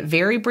taking it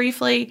very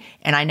briefly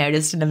and I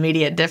noticed an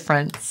immediate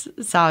difference.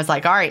 So I was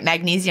like, all right,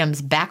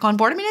 magnesium's back on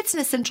board. I mean, it's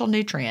an essential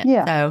nutrient.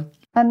 Yeah. So.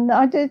 And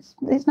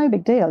it's no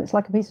big deal. It's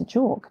like a piece of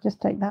chalk.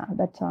 Just take that at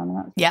bedtime. And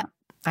that's yeah,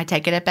 I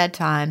take it at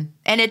bedtime.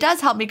 And it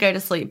does help me go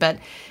to sleep, but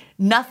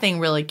nothing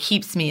really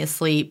keeps me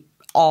asleep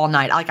all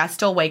night. Like I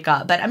still wake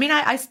up, but I mean,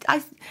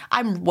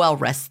 I'm well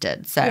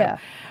rested. So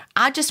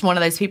I'm just one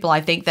of those people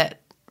I think that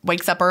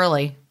wakes up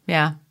early.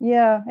 Yeah.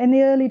 Yeah. In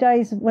the early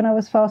days when I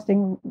was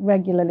fasting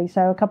regularly,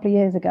 so a couple of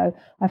years ago,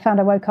 I found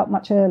I woke up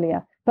much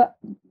earlier, but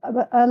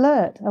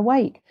alert,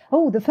 awake.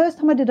 Oh, the first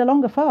time I did a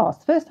longer fast,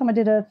 the first time I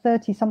did a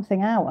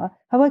 30-something hour,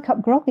 I woke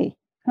up groggy.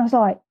 And I was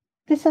like,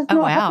 this has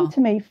not happened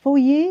to me for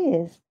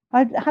years.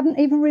 I hadn't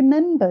even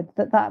remembered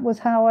that was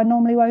how I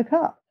normally woke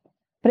up.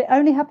 But it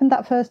only happened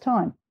that first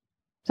time.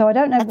 So I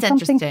don't know if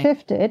something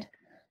shifted.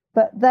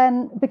 But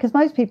then, because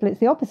most people, it's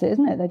the opposite,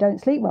 isn't it? They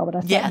don't sleep well. But I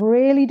slept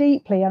really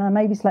deeply and I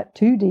maybe slept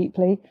too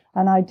deeply.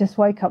 And I just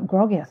woke up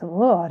groggy. I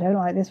thought, I don't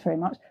like this very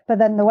much. But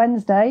then the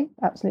Wednesday,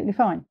 absolutely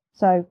fine.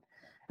 So,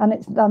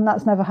 and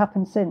that's never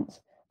happened since.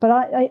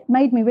 But it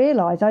made me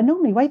realise I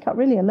normally wake up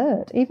really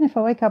alert, even if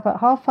I wake up at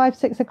 5:30,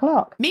 6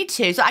 o'clock. Me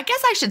too. So I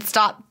guess I should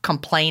stop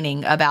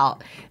complaining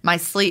about my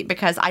sleep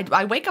because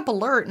I wake up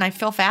alert and I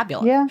feel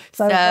fabulous. Yeah.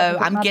 So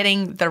I'm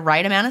getting the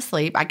right amount of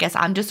sleep. I guess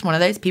I'm just one of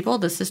those people.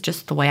 This is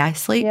just the way I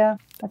sleep. Yeah,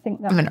 I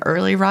think I'm an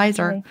early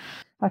riser.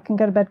 I can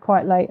go to bed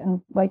quite late and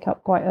wake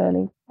up quite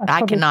early.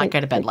 I cannot go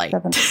to bed late.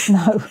 7.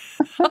 No.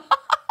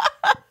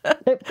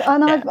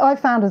 And I've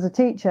found as a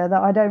teacher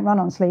that I don't run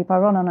on sleep. I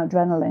run on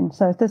adrenaline.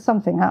 So if there's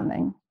something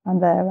happening, I'm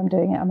there, I'm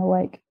doing it, I'm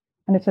awake.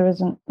 And if there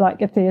isn't,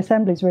 like if the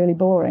assembly's really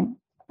boring,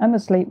 I'm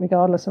asleep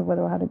regardless of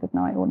whether I had a good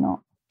night or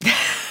not.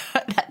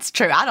 That's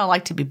true. I don't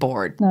like to be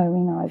bored. No, me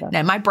neither.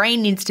 No, my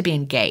brain needs to be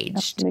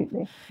engaged.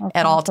 Absolutely.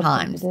 At all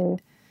times.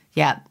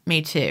 Yeah,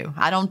 me too.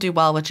 I don't do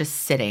well with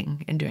just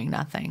sitting and doing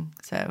nothing.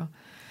 So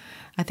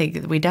I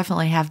think we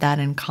definitely have that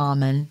in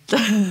common.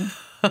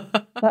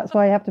 That's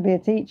why you have to be a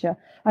teacher.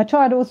 I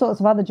tried all sorts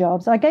of other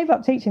jobs. I gave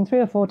up teaching 3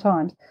 or 4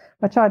 times.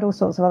 I tried all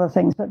sorts of other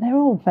things, but they're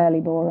all fairly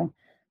boring.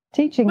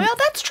 Teaching. Well,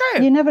 that's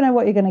true. You never know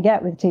what you're going to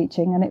get with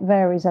teaching, and it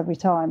varies every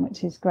time,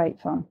 which is great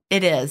fun.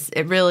 It is.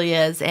 It really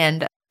is.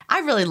 And I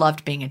really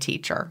loved being a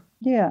teacher.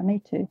 Yeah,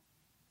 me too.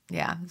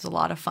 Yeah, it was a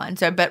lot of fun.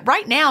 So, but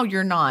right now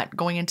you're not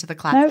going into the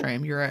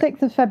classroom. No, You're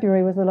 6th of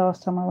February was the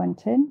last time I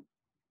went in.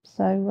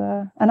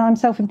 So, and I'm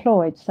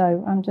self-employed,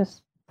 so I'm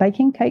just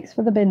baking cakes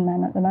for the bin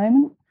men at the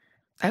moment.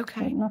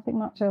 okay. So nothing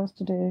much else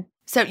to do.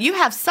 So you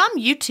have some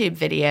YouTube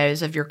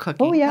videos of your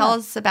cooking. Oh, yeah. Tell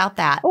us about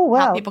that. Oh,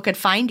 wow. How people could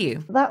find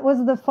you. That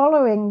was the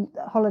following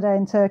holiday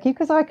in Turkey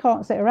because I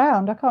can't sit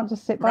around. I can't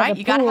just sit by Right, the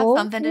you pool. gotta have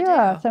something to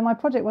do. So my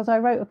project was I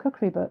wrote a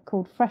cookery book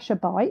called Fresher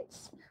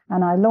Bites,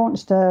 and I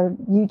launched a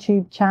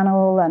YouTube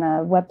channel and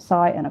a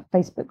website and a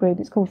Facebook group.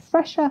 It's called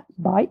Fresher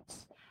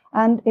Bites,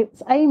 and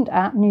it's aimed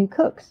at new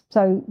cooks,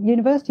 so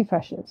university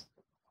freshers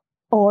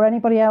or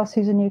anybody else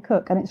who's a new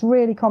cook. And it's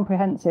really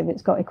comprehensive.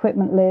 It's got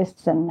equipment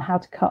lists and how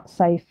to cut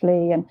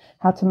safely and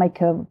how to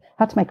make a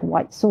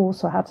white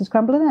sauce or how to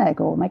scramble an egg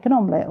or make an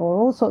omelette or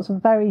all sorts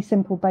of very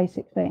simple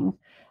basic things.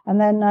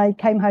 And then I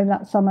came home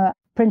that summer,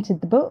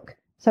 printed the book,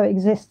 so it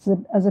exists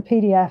as a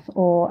PDF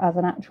or as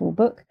an actual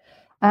book.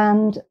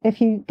 And if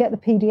you get the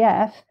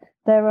PDF,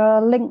 there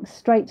are links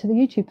straight to the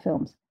YouTube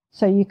films.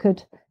 So you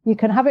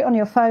can have it on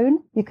your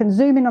phone. You can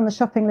zoom in on the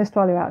shopping list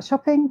while you're out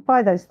shopping,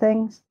 buy those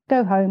things,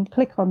 go home,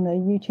 click on the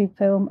YouTube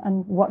film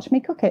and watch me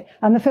cook it.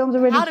 And the films are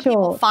really short. How do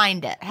people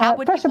find it? How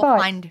would Fresher people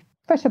Bites. find?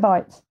 Fresher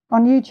Bites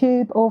on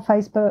YouTube or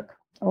Facebook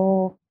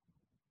or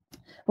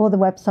the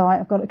website.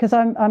 I've got it because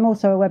I'm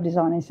also a web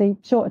designer. You see,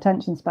 short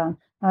attention span.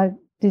 I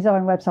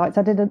design websites.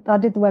 I did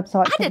the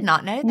website. I did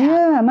not know that.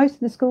 Yeah, most of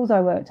the schools I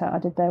worked at, I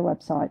did their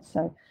websites.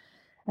 So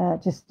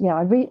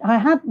I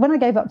had when I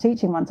gave up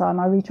teaching one time,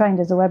 I retrained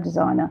as a web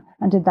designer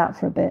and did that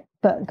for a bit,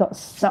 but got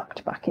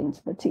sucked back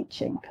into the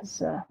teaching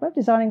because web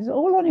designing is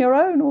all on your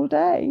own all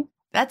day.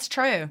 That's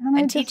true.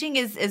 And teaching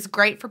is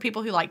great for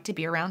people who like to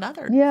be around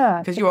others. Yeah.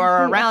 Because you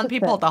are around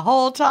people the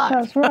whole time.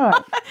 That's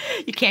right.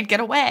 You can't get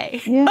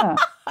away. Yeah.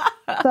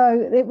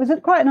 So it was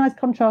quite a nice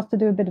contrast to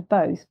do a bit of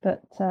both.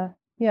 But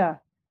yeah.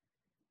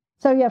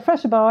 So yeah,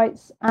 Fresher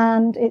Bites.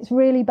 And it's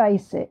really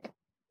basic.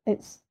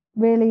 It's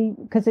really,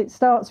 because it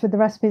starts with the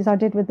recipes I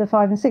did with the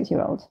 5 and 6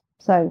 year olds.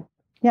 So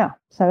yeah,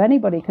 so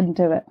anybody can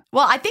do it.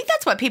 Well, I think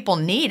that's what people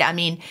need. I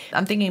mean,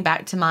 I'm thinking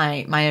back to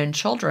my own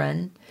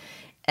children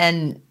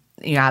and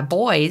I have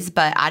boys,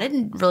 but I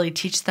didn't really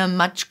teach them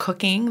much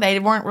cooking. They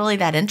weren't really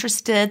that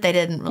interested. They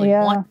didn't really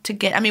want to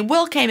get,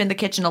 Will came in the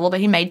kitchen a little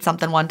bit. He made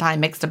something one time,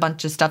 mixed a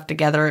bunch of stuff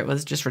together. It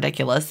was just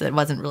ridiculous. It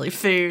wasn't really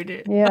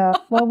food. Yeah.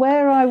 Well,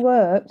 where I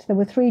worked, there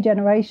were 3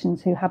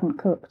 generations who hadn't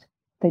cooked.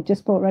 They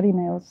just bought ready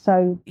meals.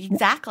 So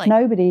exactly,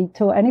 nobody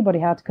taught anybody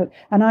how to cook.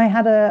 And I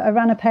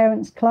ran a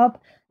parents' club,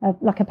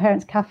 like a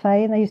parents'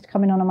 cafe, and they used to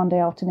come in on a Monday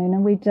afternoon,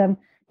 and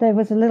there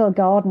was a little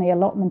gardeny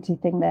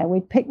allotmenty thing there.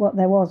 We'd pick what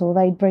there was, or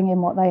they'd bring in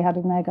what they had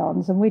in their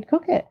gardens, and we'd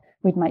cook it.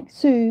 We'd make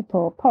soup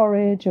or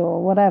porridge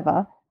or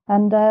whatever.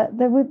 And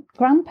there were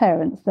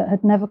grandparents that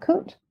had never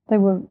cooked. They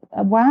were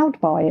wowed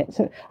by it.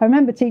 So I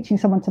remember teaching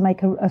someone to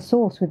make a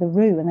sauce with a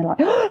roux, and they're like,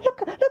 "Oh,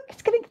 look,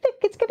 it's getting thick,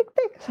 it's getting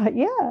thick." It's like,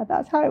 yeah,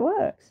 that's how it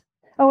works.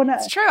 Oh, no.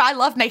 It's true. I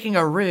love making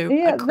a roux.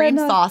 Yeah, a cream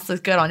sauce is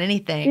good on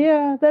anything.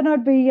 Yeah. Then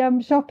I'd be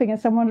shopping and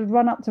someone would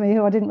run up to me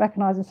who I didn't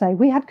recognize and say,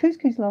 "We had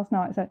couscous last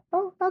night." I said,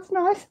 "Oh, that's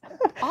nice."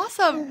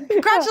 Awesome.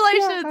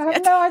 Congratulations. Yeah, I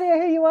have no idea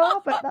who you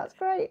are, but that's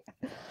great.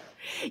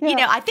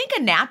 Yeah. I think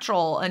a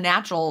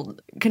natural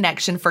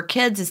connection for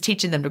kids is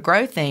teaching them to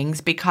grow things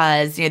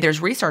because,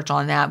 there's research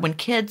on that. When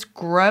kids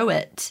grow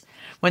it,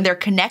 when they're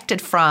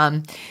connected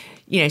from,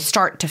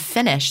 start to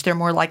finish, they're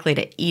more likely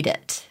to eat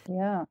it.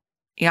 Yeah.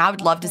 I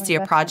would love to see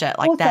a project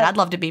like that. I'd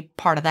love to be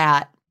part of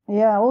that.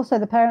 Yeah. Also,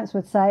 the parents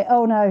would say,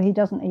 "Oh, no, he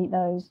doesn't eat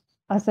those."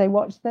 I say,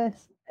 "Watch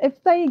this."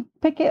 If they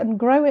pick it and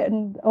grow it,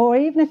 or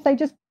even if they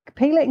just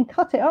peel it and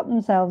cut it up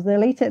themselves,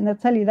 they'll eat it and they'll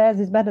tell you theirs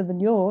is better than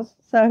yours.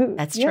 So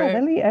that's true. True.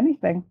 They'll eat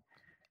anything.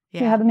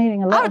 Yeah. You had them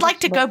eating a lot. I would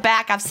like to go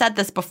back. I've said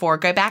this before.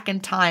 Go back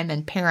in time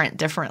and parent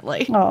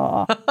differently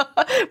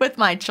with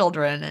my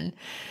children and.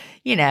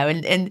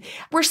 And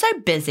we're so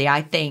busy,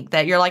 I think,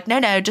 that you're like,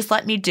 no, just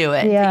let me do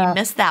it. Yeah. So you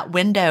miss that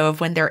window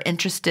of when they're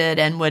interested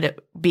and would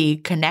be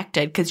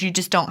connected because you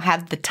just don't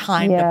have the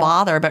time to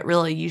bother. But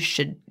really, you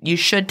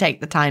should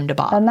take the time to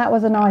bother. And that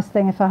was a nice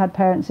thing if I had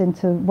parents in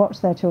to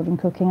watch their children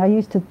cooking. I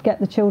used to get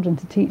the children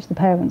to teach the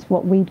parents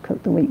what we'd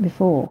cooked the week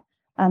before.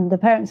 And the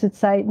parents would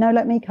say, "No,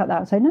 let me cut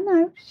that." I'd say,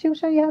 No, she'll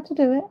show you how to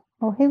do it.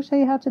 Or he'll show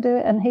you how to do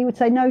it. And he would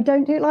say, "No,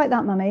 don't do it like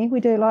that, Mummy. We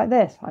do it like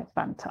this." Like,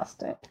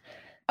 fantastic.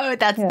 Oh,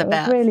 that's the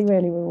best. It was really,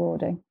 really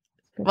rewarding.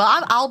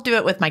 Well, I'll do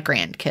it with my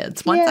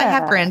grandkids. Once I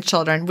have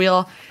grandchildren,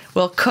 we'll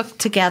cook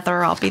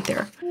together. I'll be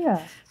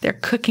their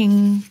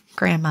cooking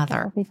grandmother.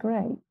 That'd be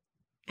great.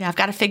 Yeah, I've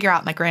got to figure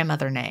out my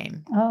grandmother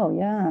name. Oh,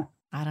 yeah.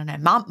 I don't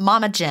know.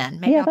 Mama Jen.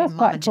 Maybe I'll that's be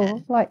Mama quite Jen.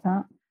 Cool. Like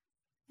that.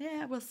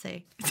 Yeah, we'll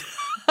see.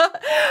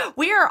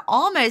 We are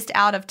almost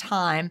out of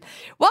time.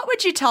 What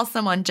would you tell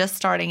someone just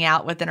starting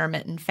out with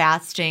intermittent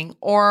fasting,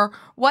 or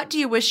what do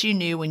you wish you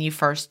knew when you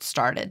first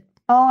started?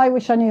 Oh, I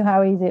wish I knew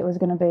how easy it was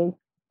going to be.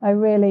 I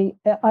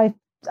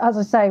as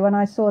I say, when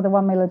I saw the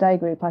 1 meal a day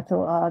group, I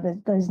thought,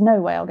 there's no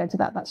way I'll go to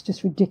that. That's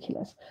just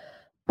ridiculous.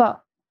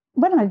 But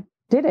when I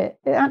did it,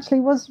 it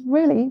actually was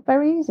really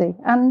very easy.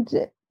 And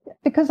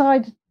because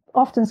I'd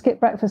often skip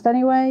breakfast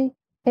anyway,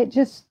 it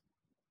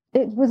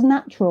was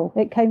natural.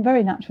 It came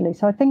very naturally.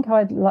 So I think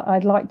I'd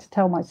like to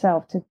tell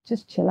myself to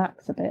just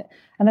chillax a bit.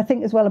 And I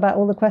think as well about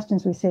all the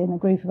questions we see in the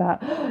group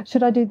about,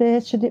 should I do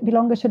this? Should it be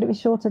longer? Should it be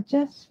shorter?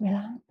 Just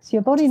relax.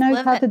 Your body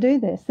knows how to do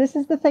this. This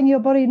is the thing your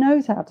body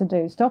knows how to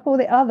do. Stop all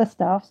the other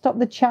stuff. Stop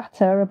the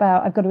chatter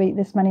about, I've got to eat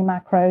this many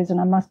macros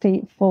and I must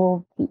eat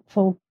 4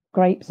 full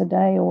grapes a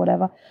day or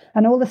whatever.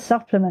 And all the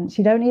supplements.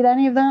 You don't need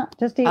any of that.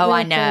 Just eat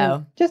real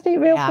food. Just eat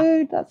real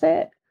food. That's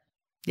it.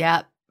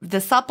 Yeah. The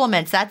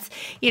supplements, that's,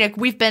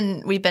 we've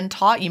been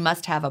taught you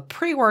must have a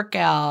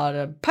pre-workout,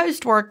 a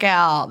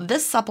post-workout,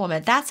 this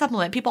supplement, that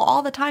supplement. People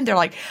all the time, they're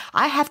like,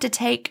 I have to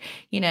take,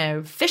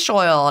 fish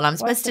oil and I'm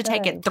supposed to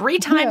take it 3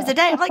 times a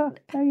day. I'm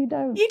like, no, you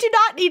don't. You do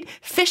not need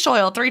fish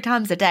oil 3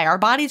 times a day. Our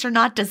bodies are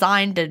not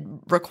designed to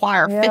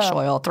require fish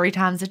oil 3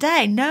 times a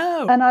day.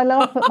 No. And I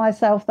laugh at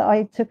myself that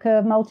I took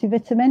a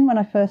multivitamin when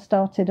I first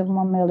started on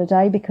 1 meal a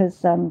day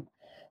because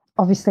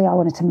obviously, I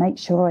wanted to make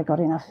sure I got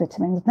enough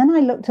vitamins. Then I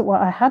looked at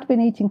what I had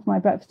been eating for my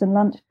breakfast and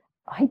lunch.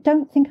 I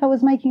don't think I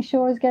was making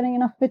sure I was getting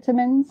enough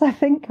vitamins. I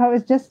think I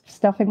was just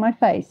stuffing my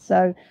face.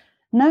 So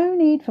no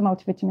need for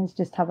multivitamins,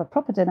 just have a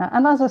proper dinner.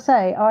 And as I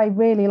say, I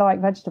really like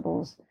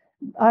vegetables.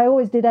 I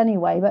always did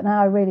anyway, but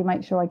now I really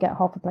make sure I get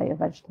half a plate of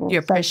vegetables. You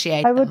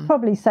appreciate them. I would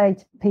probably say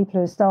to people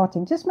who are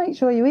starting, just make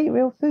sure you eat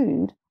real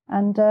food.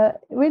 And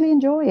really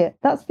enjoy it.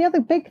 That's the other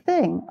big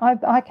thing.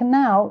 I can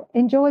now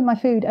enjoy my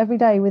food every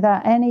day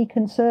without any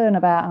concern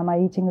about, am I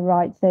eating the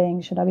right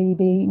thing? Should I be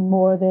eating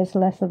more of this,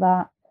 less of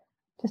that?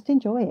 Just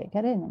enjoy it.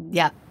 Get in.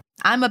 Yeah.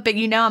 I'm a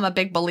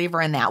big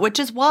believer in that, which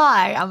is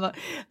why I'm a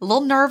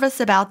little nervous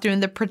about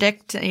doing the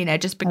predict,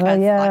 just because,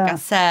 like I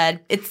said,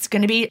 it's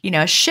going to be,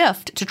 a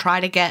shift to try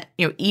to get,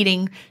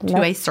 eating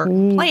to a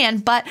certain plan.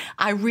 But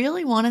I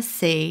really want to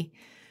see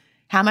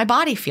how my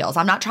body feels.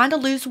 I'm not trying to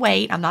lose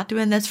weight. I'm not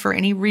doing this for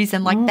any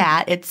reason like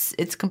that.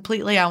 It's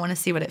completely, I want to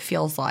see what it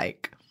feels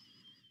like.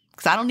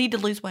 Because I don't need to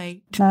lose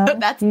weight. No,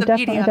 That's you the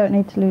definitely beauty don't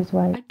need to lose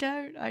weight.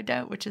 I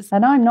don't, which is...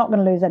 And I'm not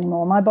going to lose any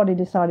more. My body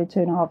decided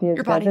 2.5 years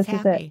ago. This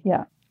happy. is it.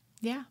 Yeah.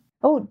 Yeah.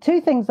 Oh, 2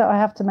 things that I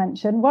have to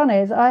mention. One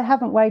is I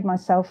haven't weighed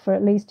myself for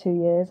at least 2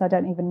 years. I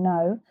don't even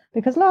know.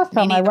 Because last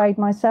time I weighed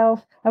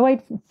myself, I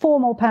weighed 4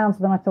 more pounds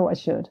than I thought I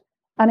should.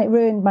 And it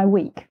ruined my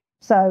week.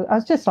 So I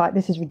was just like,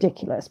 this is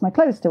ridiculous. My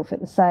clothes still fit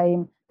the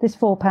same. This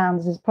 4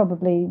 pounds is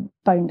probably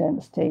bone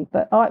density.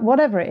 But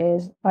whatever it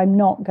is, I'm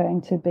not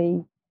going to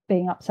be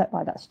being upset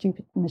by that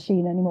stupid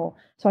machine anymore.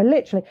 So I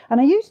literally,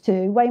 and I used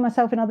to weigh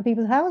myself in other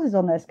people's houses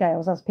on their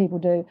scales, as people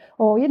do.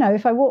 Or,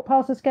 if I walk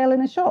past a scale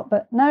in a shop.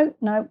 But no.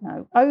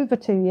 Over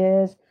 2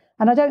 years.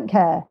 And I don't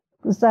care.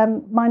 Because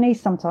my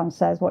niece sometimes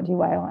says, what do you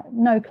weigh? I'm like,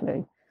 no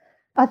clue.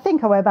 I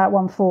think I weigh about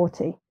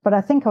 140, but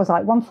I think I was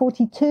like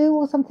 142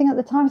 or something at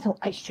the time. I thought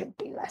I should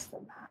be less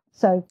than that.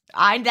 So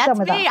that's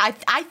me.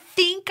 I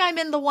think I'm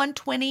in the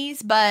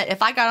 120s, but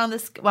if I got on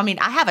this,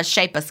 I have a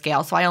Shape-A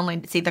scale, so I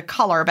only see the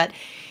color. But,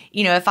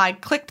 if I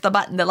clicked the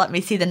button that let me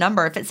see the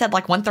number, if it said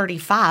like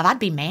 135, I'd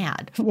be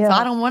mad. Yeah. So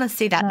I don't want to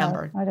see that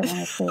number. I don't want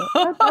to see it.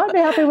 I'd be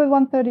happy with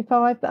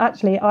 135, but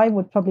actually I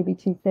would probably be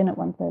too thin at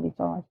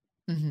 135.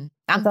 Mm-hmm.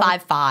 I'm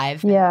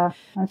 5'5". Yeah,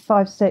 I'm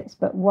 5'6",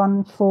 but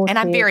 140. And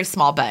I'm very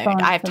small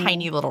boned. I have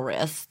tiny little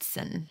wrists.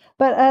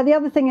 But the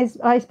other thing is,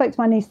 I spoke to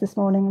my niece this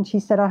morning, and she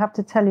said, I have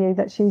to tell you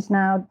that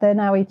they're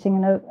now eating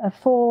in a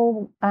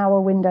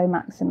 4-hour window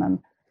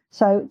maximum.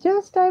 So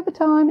just over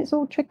time, it's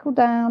all trickled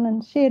down,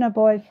 and she and her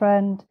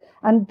boyfriend,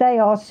 and they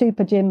are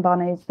super gym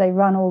bunnies. They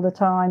run all the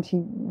time.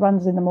 She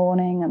runs in the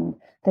morning, and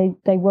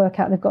they work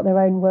out. They've got their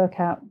own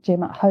workout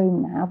gym at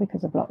home now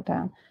because of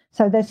lockdown.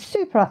 So they're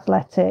super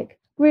athletic,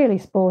 really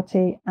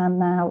sporty, and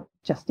now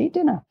just eat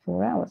dinner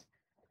 4 hours.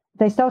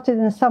 They started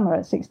in the summer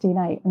at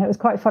 16.8, and it was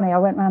quite funny. I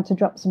went round to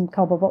drop some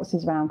cardboard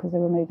boxes around because they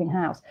were moving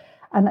house.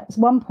 And at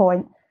one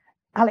point,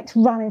 Alex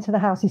ran into the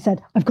house. He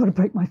said, I've got to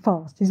break my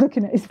fast. He's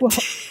looking at his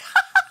watch.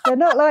 They're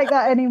not like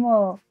that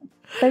anymore.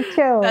 They're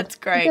chilled. That's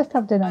great. They just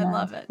have dinner I now,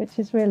 love it. Which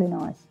is really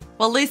nice.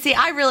 Well, Lucy,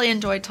 I really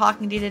enjoyed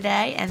talking to you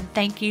today, and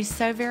thank you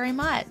so very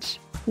much.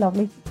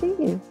 Lovely to see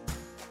you.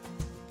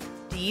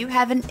 Do you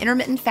have an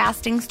intermittent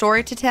fasting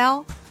story to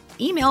tell?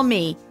 Email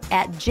me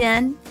at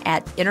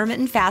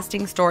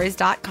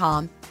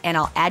jen@intermittentfastingstories.com, and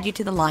I'll add you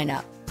to the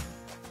lineup.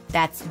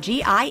 That's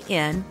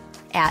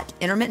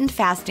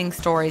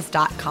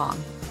GIN@intermittentfastingstories.com.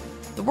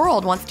 The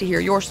world wants to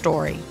hear your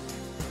story.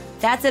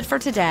 That's it for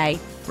today.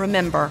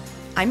 Remember,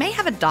 I may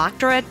have a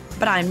doctorate,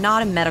 but I'm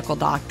not a medical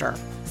doctor.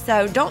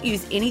 So don't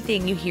use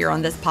anything you hear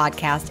on this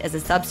podcast as a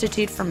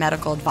substitute for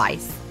medical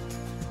advice.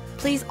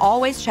 Please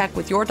always check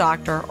with your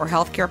doctor or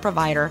healthcare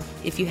provider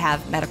if you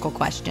have medical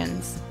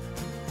questions.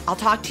 I'll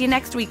talk to you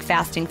next week,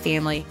 Fasting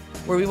Family,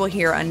 where we will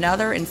hear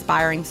another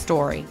inspiring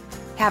story.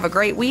 Have a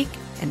great week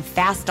and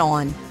fast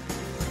on.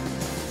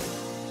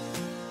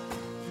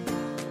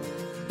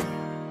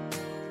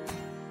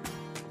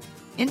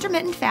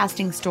 Intermittent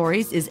Fasting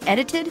Stories is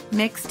edited,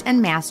 mixed,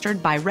 and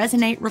mastered by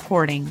Resonate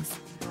Recordings.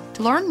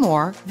 To learn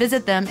more,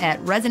 visit them at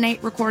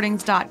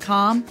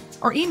resonaterecordings.com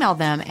or email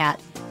them at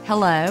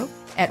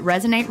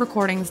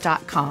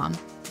hello@resonaterecordings.com.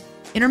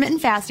 Intermittent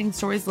Fasting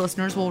Stories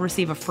listeners will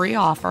receive a free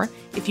offer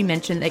if you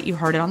mention that you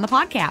heard it on the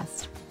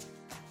podcast.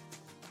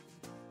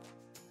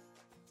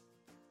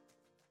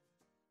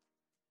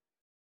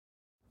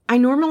 I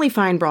normally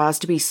find bras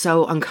to be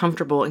so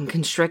uncomfortable and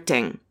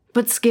constricting,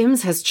 but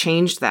Skims has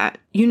changed that.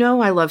 You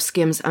know I love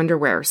Skims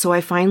underwear, so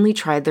I finally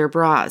tried their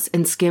bras,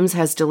 and Skims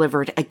has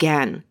delivered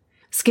again.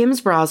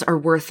 Skims bras are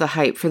worth the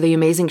hype for the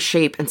amazing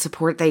shape and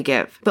support they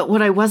give, but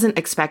what I wasn't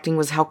expecting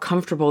was how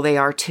comfortable they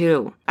are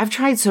too. I've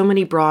tried so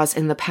many bras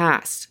in the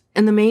past,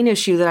 and the main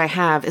issue that I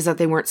have is that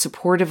they weren't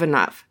supportive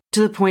enough,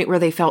 to the point where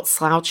they felt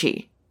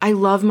slouchy. I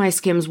love my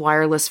Skims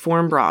wireless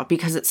form bra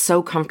because it's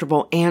so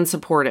comfortable and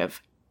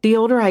supportive. The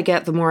older I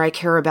get, the more I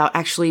care about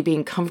actually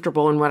being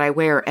comfortable in what I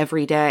wear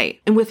every day.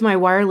 And with my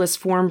wireless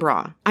form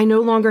bra, I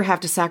no longer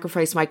have to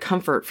sacrifice my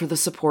comfort for the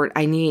support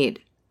I need.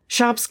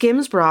 Shop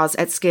Skims bras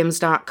at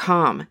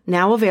skims.com,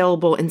 now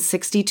available in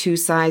 62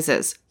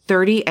 sizes,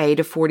 30A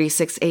to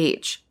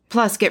 46H.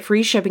 Plus, get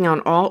free shipping on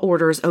all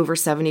orders over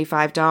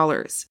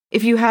 $75.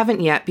 If you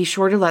haven't yet, be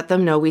sure to let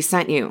them know we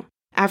sent you.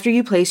 After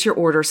you place your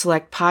order,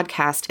 select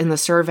podcast in the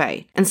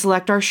survey and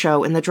select our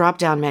show in the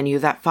drop-down menu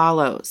that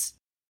follows.